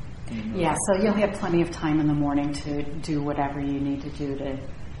 Yeah, so you'll have plenty of time in the morning to do whatever you need to do to,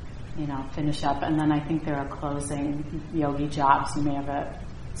 finish up. And then I think there are closing yogi jobs. You may have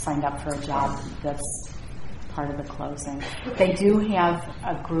signed up for a job that's part of the closing. They do have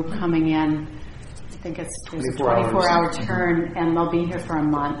a group coming in think there's a 24 24-hour turn, and they'll be here for a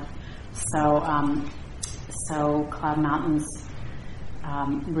month. So, Cloud Mountains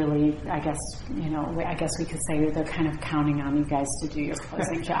really, I guess we could say they're kind of counting on you guys to do your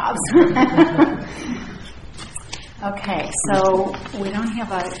closing jobs. Okay, so we don't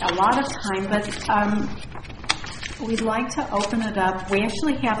have a lot of time, but we'd like to open it up. We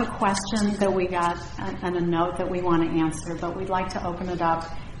actually have a question that we got and a note that we want to answer, but we'd like to open it up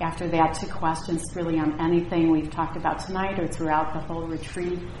after that to questions really on anything we've talked about tonight or throughout the whole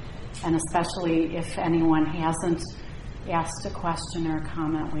retreat, and especially if anyone hasn't asked a question or a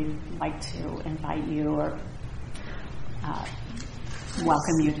comment, we'd like to invite you or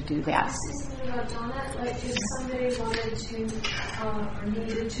welcome you to do that. About Donna, like if somebody wanted to or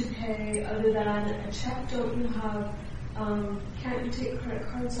needed to pay other than a check, don't you have? Can't you take credit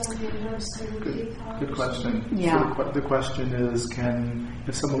cards on your website or PayPal? Good question. Yeah. So the question is,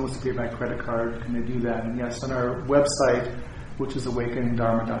 if someone wants to pay by credit card, can they do that? And yes, on our website, which is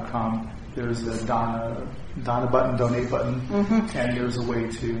awakeningdharma.com, there's a Donna button, donate button, and there's a way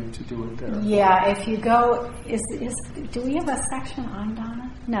to do it there. Yeah, if you go, do we have a section on Donna?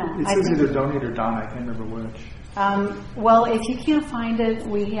 No. It says either donate or Donna, I can't remember which. Well, if you can't find it,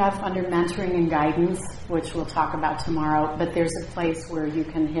 we have under mentoring and guidance, which we'll talk about tomorrow, but there's a place where you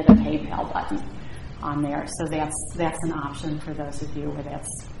can hit a PayPal button on there. So that's an option for those of you where that's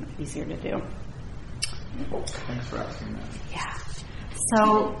easier to do. Thanks for asking that. Yeah.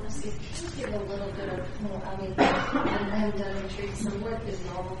 So, if you can give a little bit of, I haven't done retreats, so what is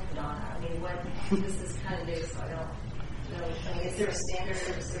normal for Donna? This is kind of new, so I don't know. Is there a standard,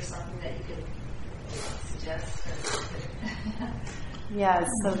 or is there something that you could suggest? yeah,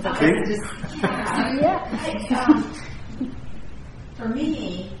 so the for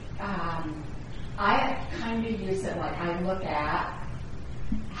me, I kind of use it like I look at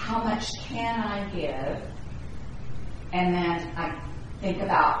how much can I give, and then I think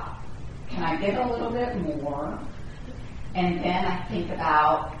about, can I give a little bit more? And then I think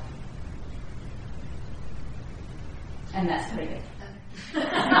about, and that's pretty good.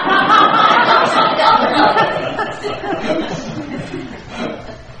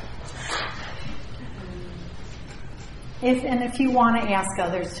 If you want to ask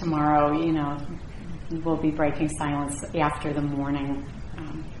others tomorrow, we'll be breaking silence after the morning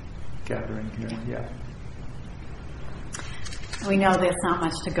gathering here. Yeah. We know there's not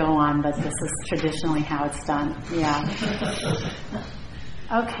much to go on, but this is traditionally how it's done. Yeah.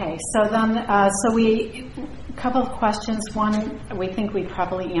 Okay, so then, a couple of questions. One, we think we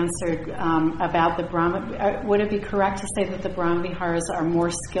probably answered about the Brahma. Would it be correct to say that the Bramaviharas are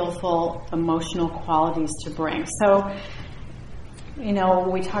more skillful emotional qualities to bring? So,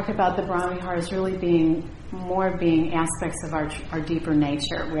 we talk about the Bramaviharas really being aspects of our deeper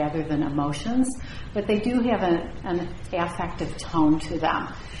nature rather than emotions, but they do have an affective tone to them.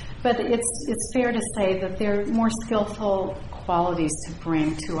 But it's fair to say that they're more skillful qualities to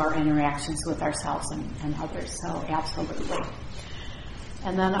bring to our interactions with ourselves and others. So absolutely.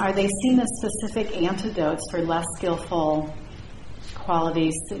 And then, are they seen as specific antidotes for less skillful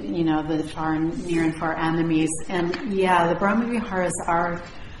qualities, the far and near and far enemies? And yeah, the Bramaviharas are,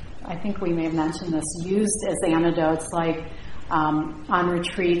 I think we may have mentioned this, used as antidotes, like on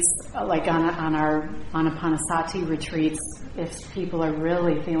retreats, like on our Anapanasati retreats. If people are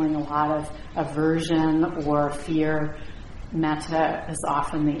really feeling a lot of aversion or fear, metta is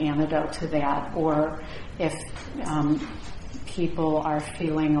often the antidote to that. Or if people are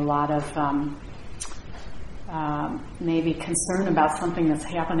feeling a lot of maybe concern about something that's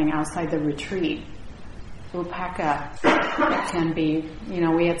happening outside the retreat, Upeka can be,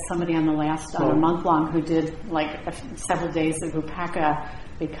 we had somebody on the last month long who did several days of Upeka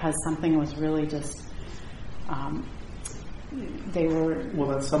because something was really just, they were... Well,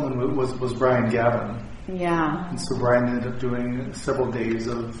 that someone was Brian Gavin. Yeah. And so Brian ended up doing several days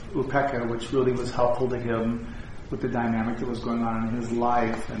of Upeka, which really was helpful to him with the dynamic that was going on in his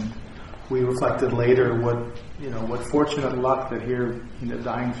life. And we reflected later what fortunate luck that here,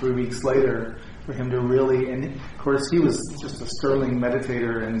 dying 3 weeks later, for him to really, and of course he was just a sterling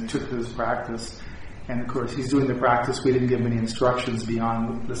meditator and took his practice, and of course he's doing the practice. We didn't give him any instructions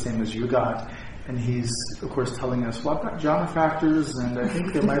beyond the same as you got, and he's of course telling us, well, I've got jhana factors, and I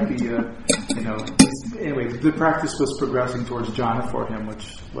think there might be anyway, the practice was progressing towards jhana for him,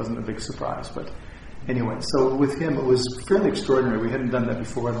 which wasn't a big surprise, but anyway, so with him it was fairly extraordinary. We hadn't done that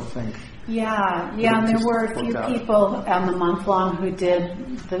before, I don't think. Yeah, and there were a few people on the month long who did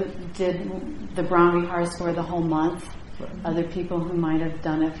the Bramaviharas for the whole month. Other people who might have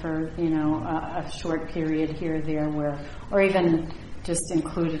done it for a short period here or there, or even just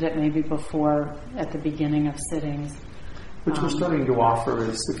included it maybe before, at the beginning of sittings. Which we're starting to offer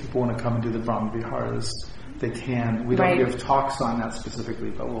is if people want to come and do the Bramaviharas, they can. We don't Right. give talks on that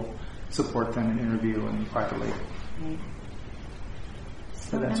specifically, but we'll support them in interview and privately. Right.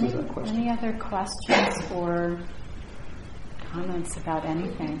 So That answers that question. any other questions or comments about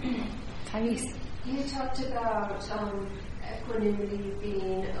anything? Thais? You talked about equanimity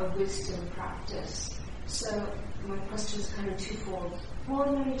being a wisdom practice. So my question is kind of twofold.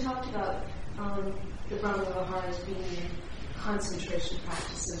 One, you talked about the Bramaviharas being concentration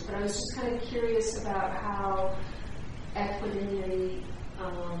practices, but I was just kind of curious about how equanimity,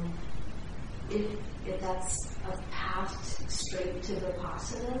 if that's a path straight to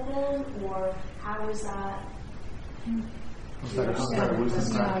Vipassana then, or how is that? How's that a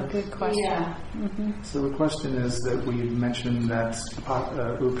wisdom Yeah, practice? good question. Yeah. Mm-hmm. So the question is that we mentioned that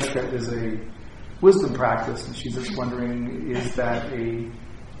upekkha is a wisdom practice, and she's just wondering, is that a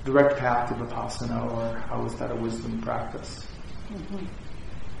direct path to Vipassana, or how is that a wisdom practice? Mm-hmm.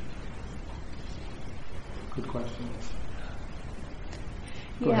 Good question.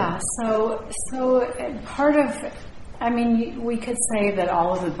 Go Yeah, ahead. so part of, I mean, we could say that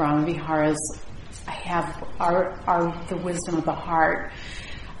all of the Bramaviharas are the wisdom of the heart.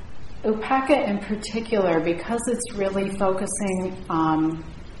 Upekkha in particular, because it's really focusing,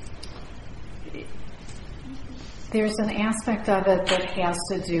 there's an aspect of it that has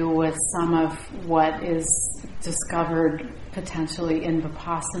to do with some of what is discovered potentially in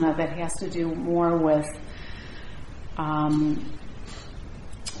Vipassana that has to do more with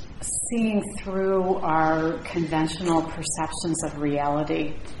seeing through our conventional perceptions of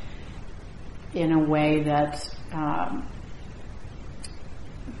reality in a way that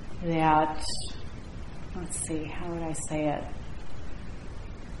let's see, how would I say it?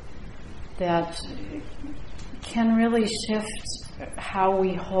 That can really shift how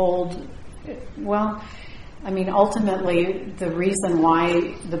we hold. Well, I mean, ultimately, the reason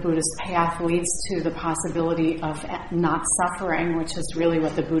why the Buddhist path leads to the possibility of not suffering, which is really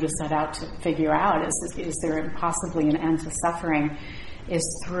what the Buddha set out to figure out, is there possibly an end to suffering, is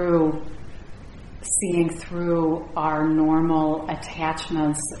through seeing through our normal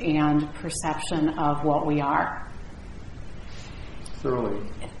attachments and perception of what we are. Thoroughly.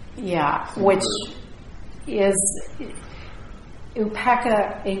 Yeah, which is,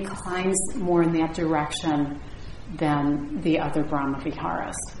 Upekkha inclines more in that direction than the other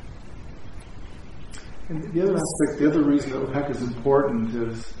Bramaviharas. And the other aspect, the other reason that upekkha is important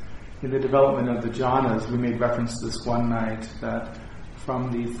is in the development of the jhanas. We made reference to this one night that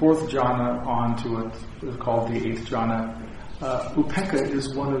from the fourth jhana on to what is called the eighth jhana, upekkha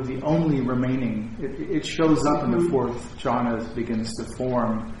is one of the only remaining. It shows up in the fourth jhana as it begins to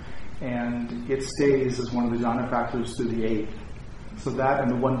form, and it stays as one of the jhana factors through the eighth. So that and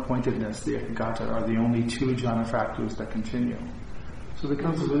the one-pointedness, the ekagata, are the only two jhana factors that continue. So it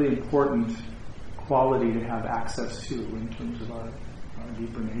becomes a really important quality to have access to in terms of our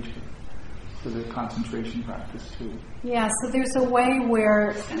deeper nature for the concentration practice too. Yeah, so there's a way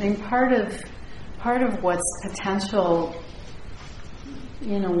where, I mean, part of what's potential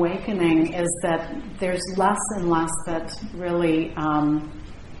in awakening is that there's less and less that really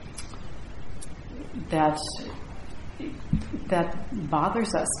that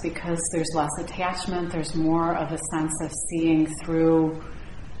bothers us, because there's less attachment, there's more of a sense of seeing through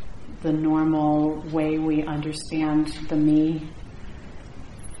the normal way we understand the me,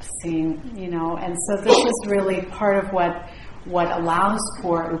 seeing, and so this is really part of what allows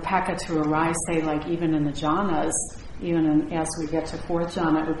for upekkha to arise, say, like even in the jhanas, as we get to fourth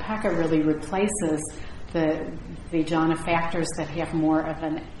jhana, upekkha really replaces the jhana factors that have more of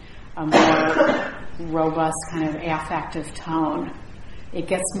a more robust kind of affective tone. It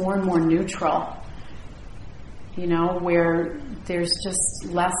gets more and more neutral, where there's just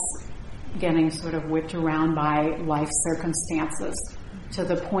less getting sort of whipped around by life circumstances, to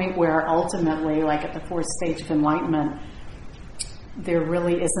the point where ultimately, like at the fourth stage of enlightenment, there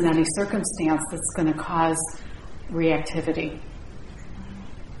really isn't any circumstance that's going to cause reactivity.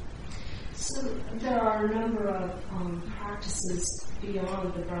 So there are a number of practices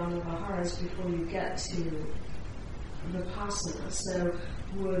beyond the Bramaviharas before you get to Vipassana. So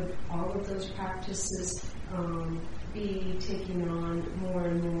would all of those practices be taking on more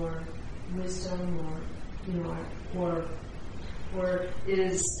and more wisdom, or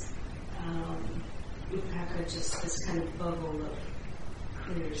is upekkha just this kind of bubble of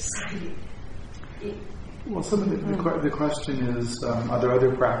clear sight? Well, some of the question is, are there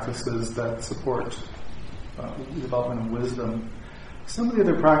other practices that support the development of wisdom? Some of the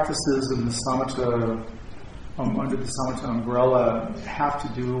other practices in the samatha under the samatha umbrella have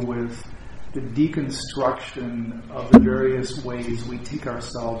to do with the deconstruction of the various ways we take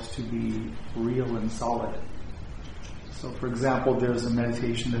ourselves to be real and solid. So, for example, there's a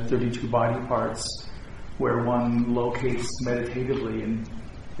meditation, the 32 body parts, where one locates meditatively and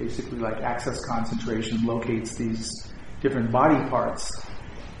basically like access concentration locates these different body parts.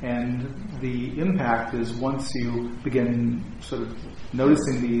 And the impact is once you begin sort of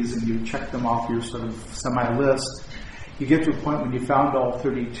noticing these and you check them off your sort of semi-list, you get to a point when you found all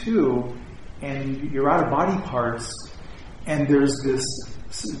 32 and you're out of body parts and there's this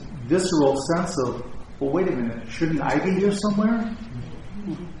visceral sense of, well, wait a minute, shouldn't I be here somewhere?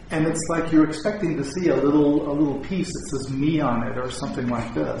 And it's like you're expecting to see a little piece that says me on it or something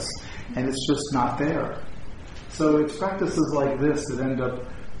like this, and it's just not there. So it's practices like this that end up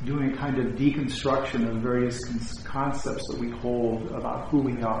doing a kind of deconstruction of various concepts that we hold about who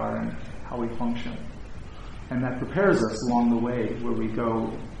we are and how we function. And that prepares us along the way where we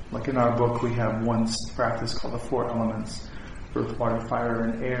go. Like in our book, we have one practice called the 4 elements, earth, water, fire,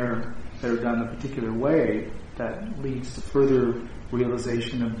 and air, that are done a particular way that leads to further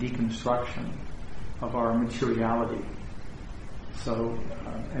realization of deconstruction of our materiality. So,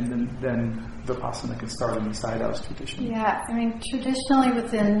 and then Vipassana can start in the Side House tradition. Yeah, I mean, traditionally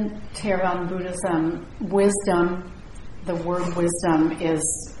within Theravada Buddhism, wisdom, the word wisdom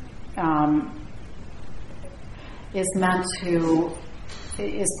is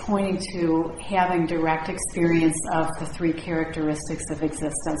pointing to having direct experience of the 3 characteristics of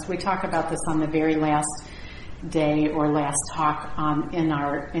existence. We talk about this on the very last day or last talk in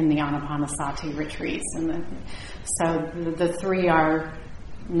the Anapanasati retreats. And so the 3 are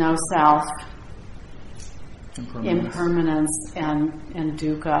no self, impermanence, and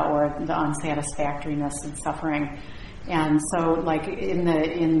dukkha, or the unsatisfactoriness and suffering. And so, like in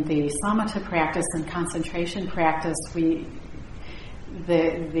the samatha practice and concentration practice,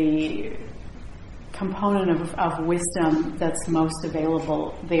 the component of wisdom that's most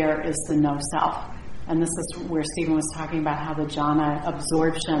available there is the no self. And this is where Stephen was talking about how the jhana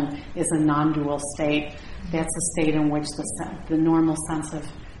absorption is a non-dual state. That's a state in which the normal sense of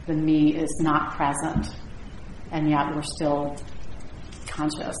the me is not present, and yet we're still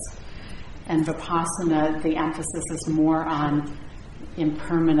conscious. And Vipassana, the emphasis is more on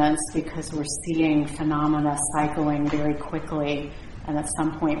impermanence because we're seeing phenomena cycling very quickly, and at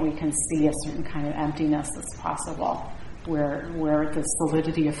some point we can see a certain kind of emptiness that's possible, where the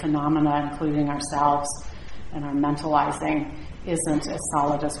solidity of phenomena, including ourselves and our mentalizing, isn't as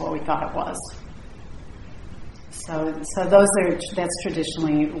solid as what we thought it was. So that's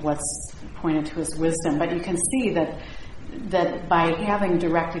traditionally what's pointed to as wisdom. But you can see that by having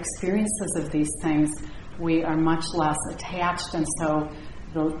direct experiences of these things, we are much less attached, and so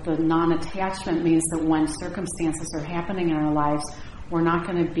the non-attachment means that when circumstances are happening in our lives, we're not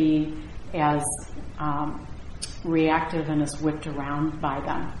going to be as reactive and as whipped around by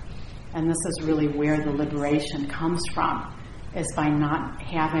them. And this is really where the liberation comes from, is by not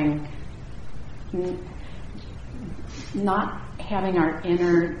having our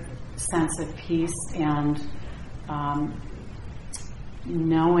inner sense of peace and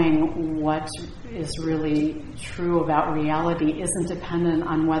knowing what is really true about reality isn't dependent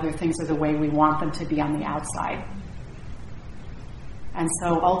on whether things are the way we want them to be on the outside. And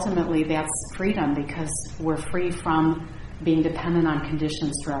so ultimately that's freedom, because we're free from being dependent on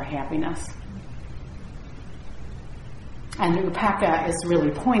conditions for our happiness. And Upekkha is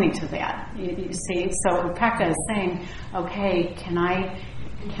really pointing to that. You see, so Upekkha is saying, okay, can I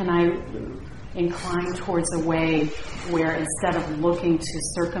incline towards a way where instead of looking to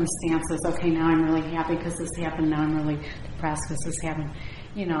circumstances, okay, now I'm really happy because this happened, now I'm really depressed because this happened,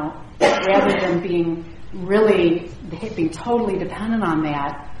 rather than being totally dependent on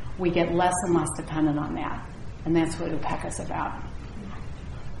that, we get less and less dependent on that. And that's what Upekkha is about.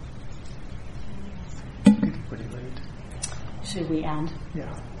 Pretty late. Should we end?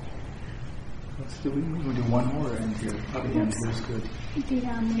 Yeah. We'll do one more end here. The end here is good.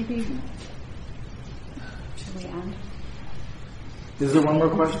 Maybe. Should we end? Is there one more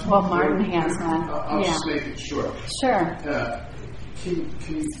question? Well, Martin has one. I'll just make it short. Sure. Can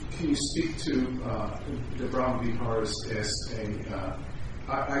you speak to the Bramaviharas as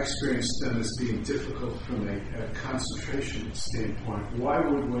I experienced them as being difficult from a concentration standpoint. Why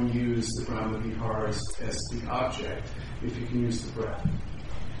would one use the Bramaviharas as the object if you can use the breath?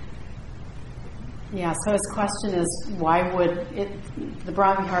 Yeah, so his question is, why would the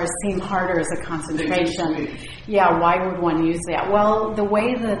Bramaviharas seem harder as a concentration? Yeah, why would one use that? Well, the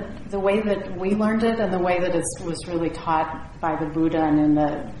way that we learned it, and the way that it was really taught by the Buddha and in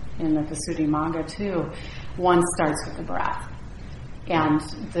the Visuddhimagga too, one starts with the breath. And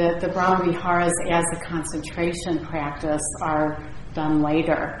the Bramaviharas as a concentration practice are done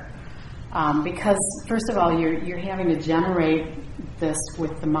later. Because, first of all, you're having to generate this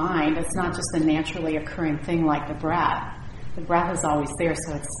with the mind. It's not just a naturally occurring thing like the breath. The breath is always there,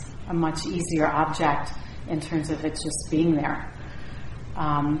 so it's a much easier object in terms of it just being there.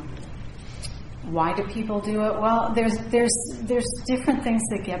 Why do people do it? Well, there's different things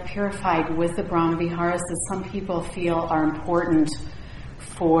that get purified with the Bramaviharas that some people feel are important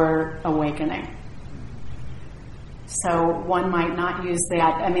for awakening. So one might not use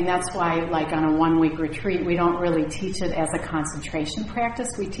that. I mean, that's why, like on a 1-week retreat, we don't really teach it as a concentration practice.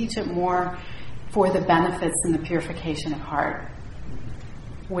 We teach it more for the benefits and the purification of heart,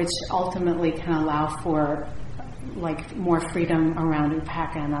 which ultimately can allow for like more freedom around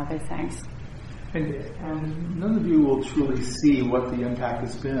upeka and other things. And none of you will truly see what the impact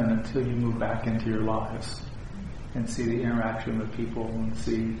has been until you move back into your lives and see the interaction with people and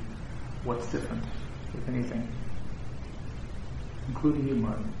see what's different, if anything. Including you,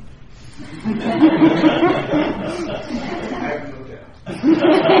 Martin. I have no doubt.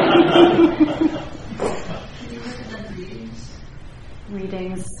 Can you recommend readings?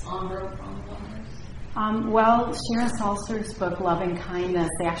 Readings. On Brahmaviharas? Well, Sharon Salzberg's book, Loving Kindness,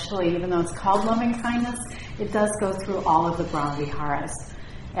 actually, even though it's called Loving Kindness, it does go through all of the Bramaviharas.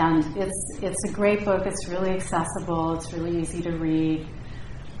 And it's a great book. It's really accessible. It's really easy to read.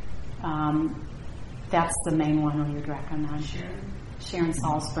 That's the main one we would recommend. Sharon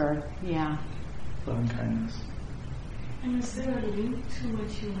Salzberg, yeah. Loving kindness. And is there a link to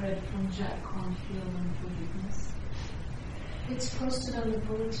what you read from Jack Cornfield on forgiveness? It's posted on the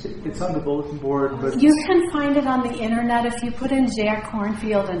bulletin board. It's on the bulletin board, but You can find it on the internet. If you put in Jack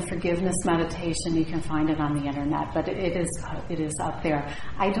Cornfield and forgiveness meditation, you can find it on the internet. But it is up there.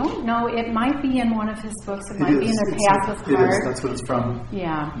 I don't know. It might be in one of his books. It might be in the Path of It Heart. is. That's what it's from.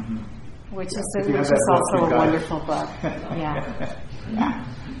 Yeah, Mm-hmm. which If is you have that book, also you've a got it. wonderful book. Yeah.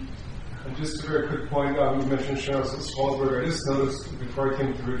 And just a very quick point, you mentioned Sharon Salzberg. I just noticed before I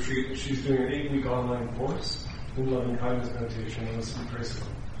came to the retreat that she's doing an 8-week online course in loving kindness meditation and listening tricycle.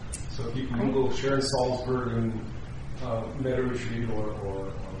 So if you can Google Sharon Salzberg and Meta Retreat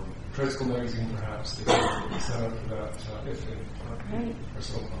or Tricycle Magazine, perhaps, they can sign up for that if they are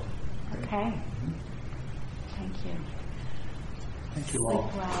so involved. Okay. Thank you. Thank you all.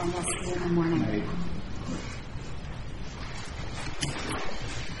 Sleep well, and we'll see you in the morning. Night.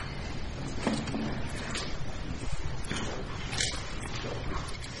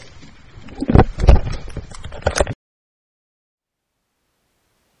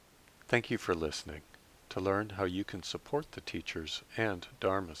 Thank you for listening. To learn how you can support the teachers and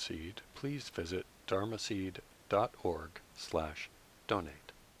Dharma Seed, please visit dharmaseed.org/donate.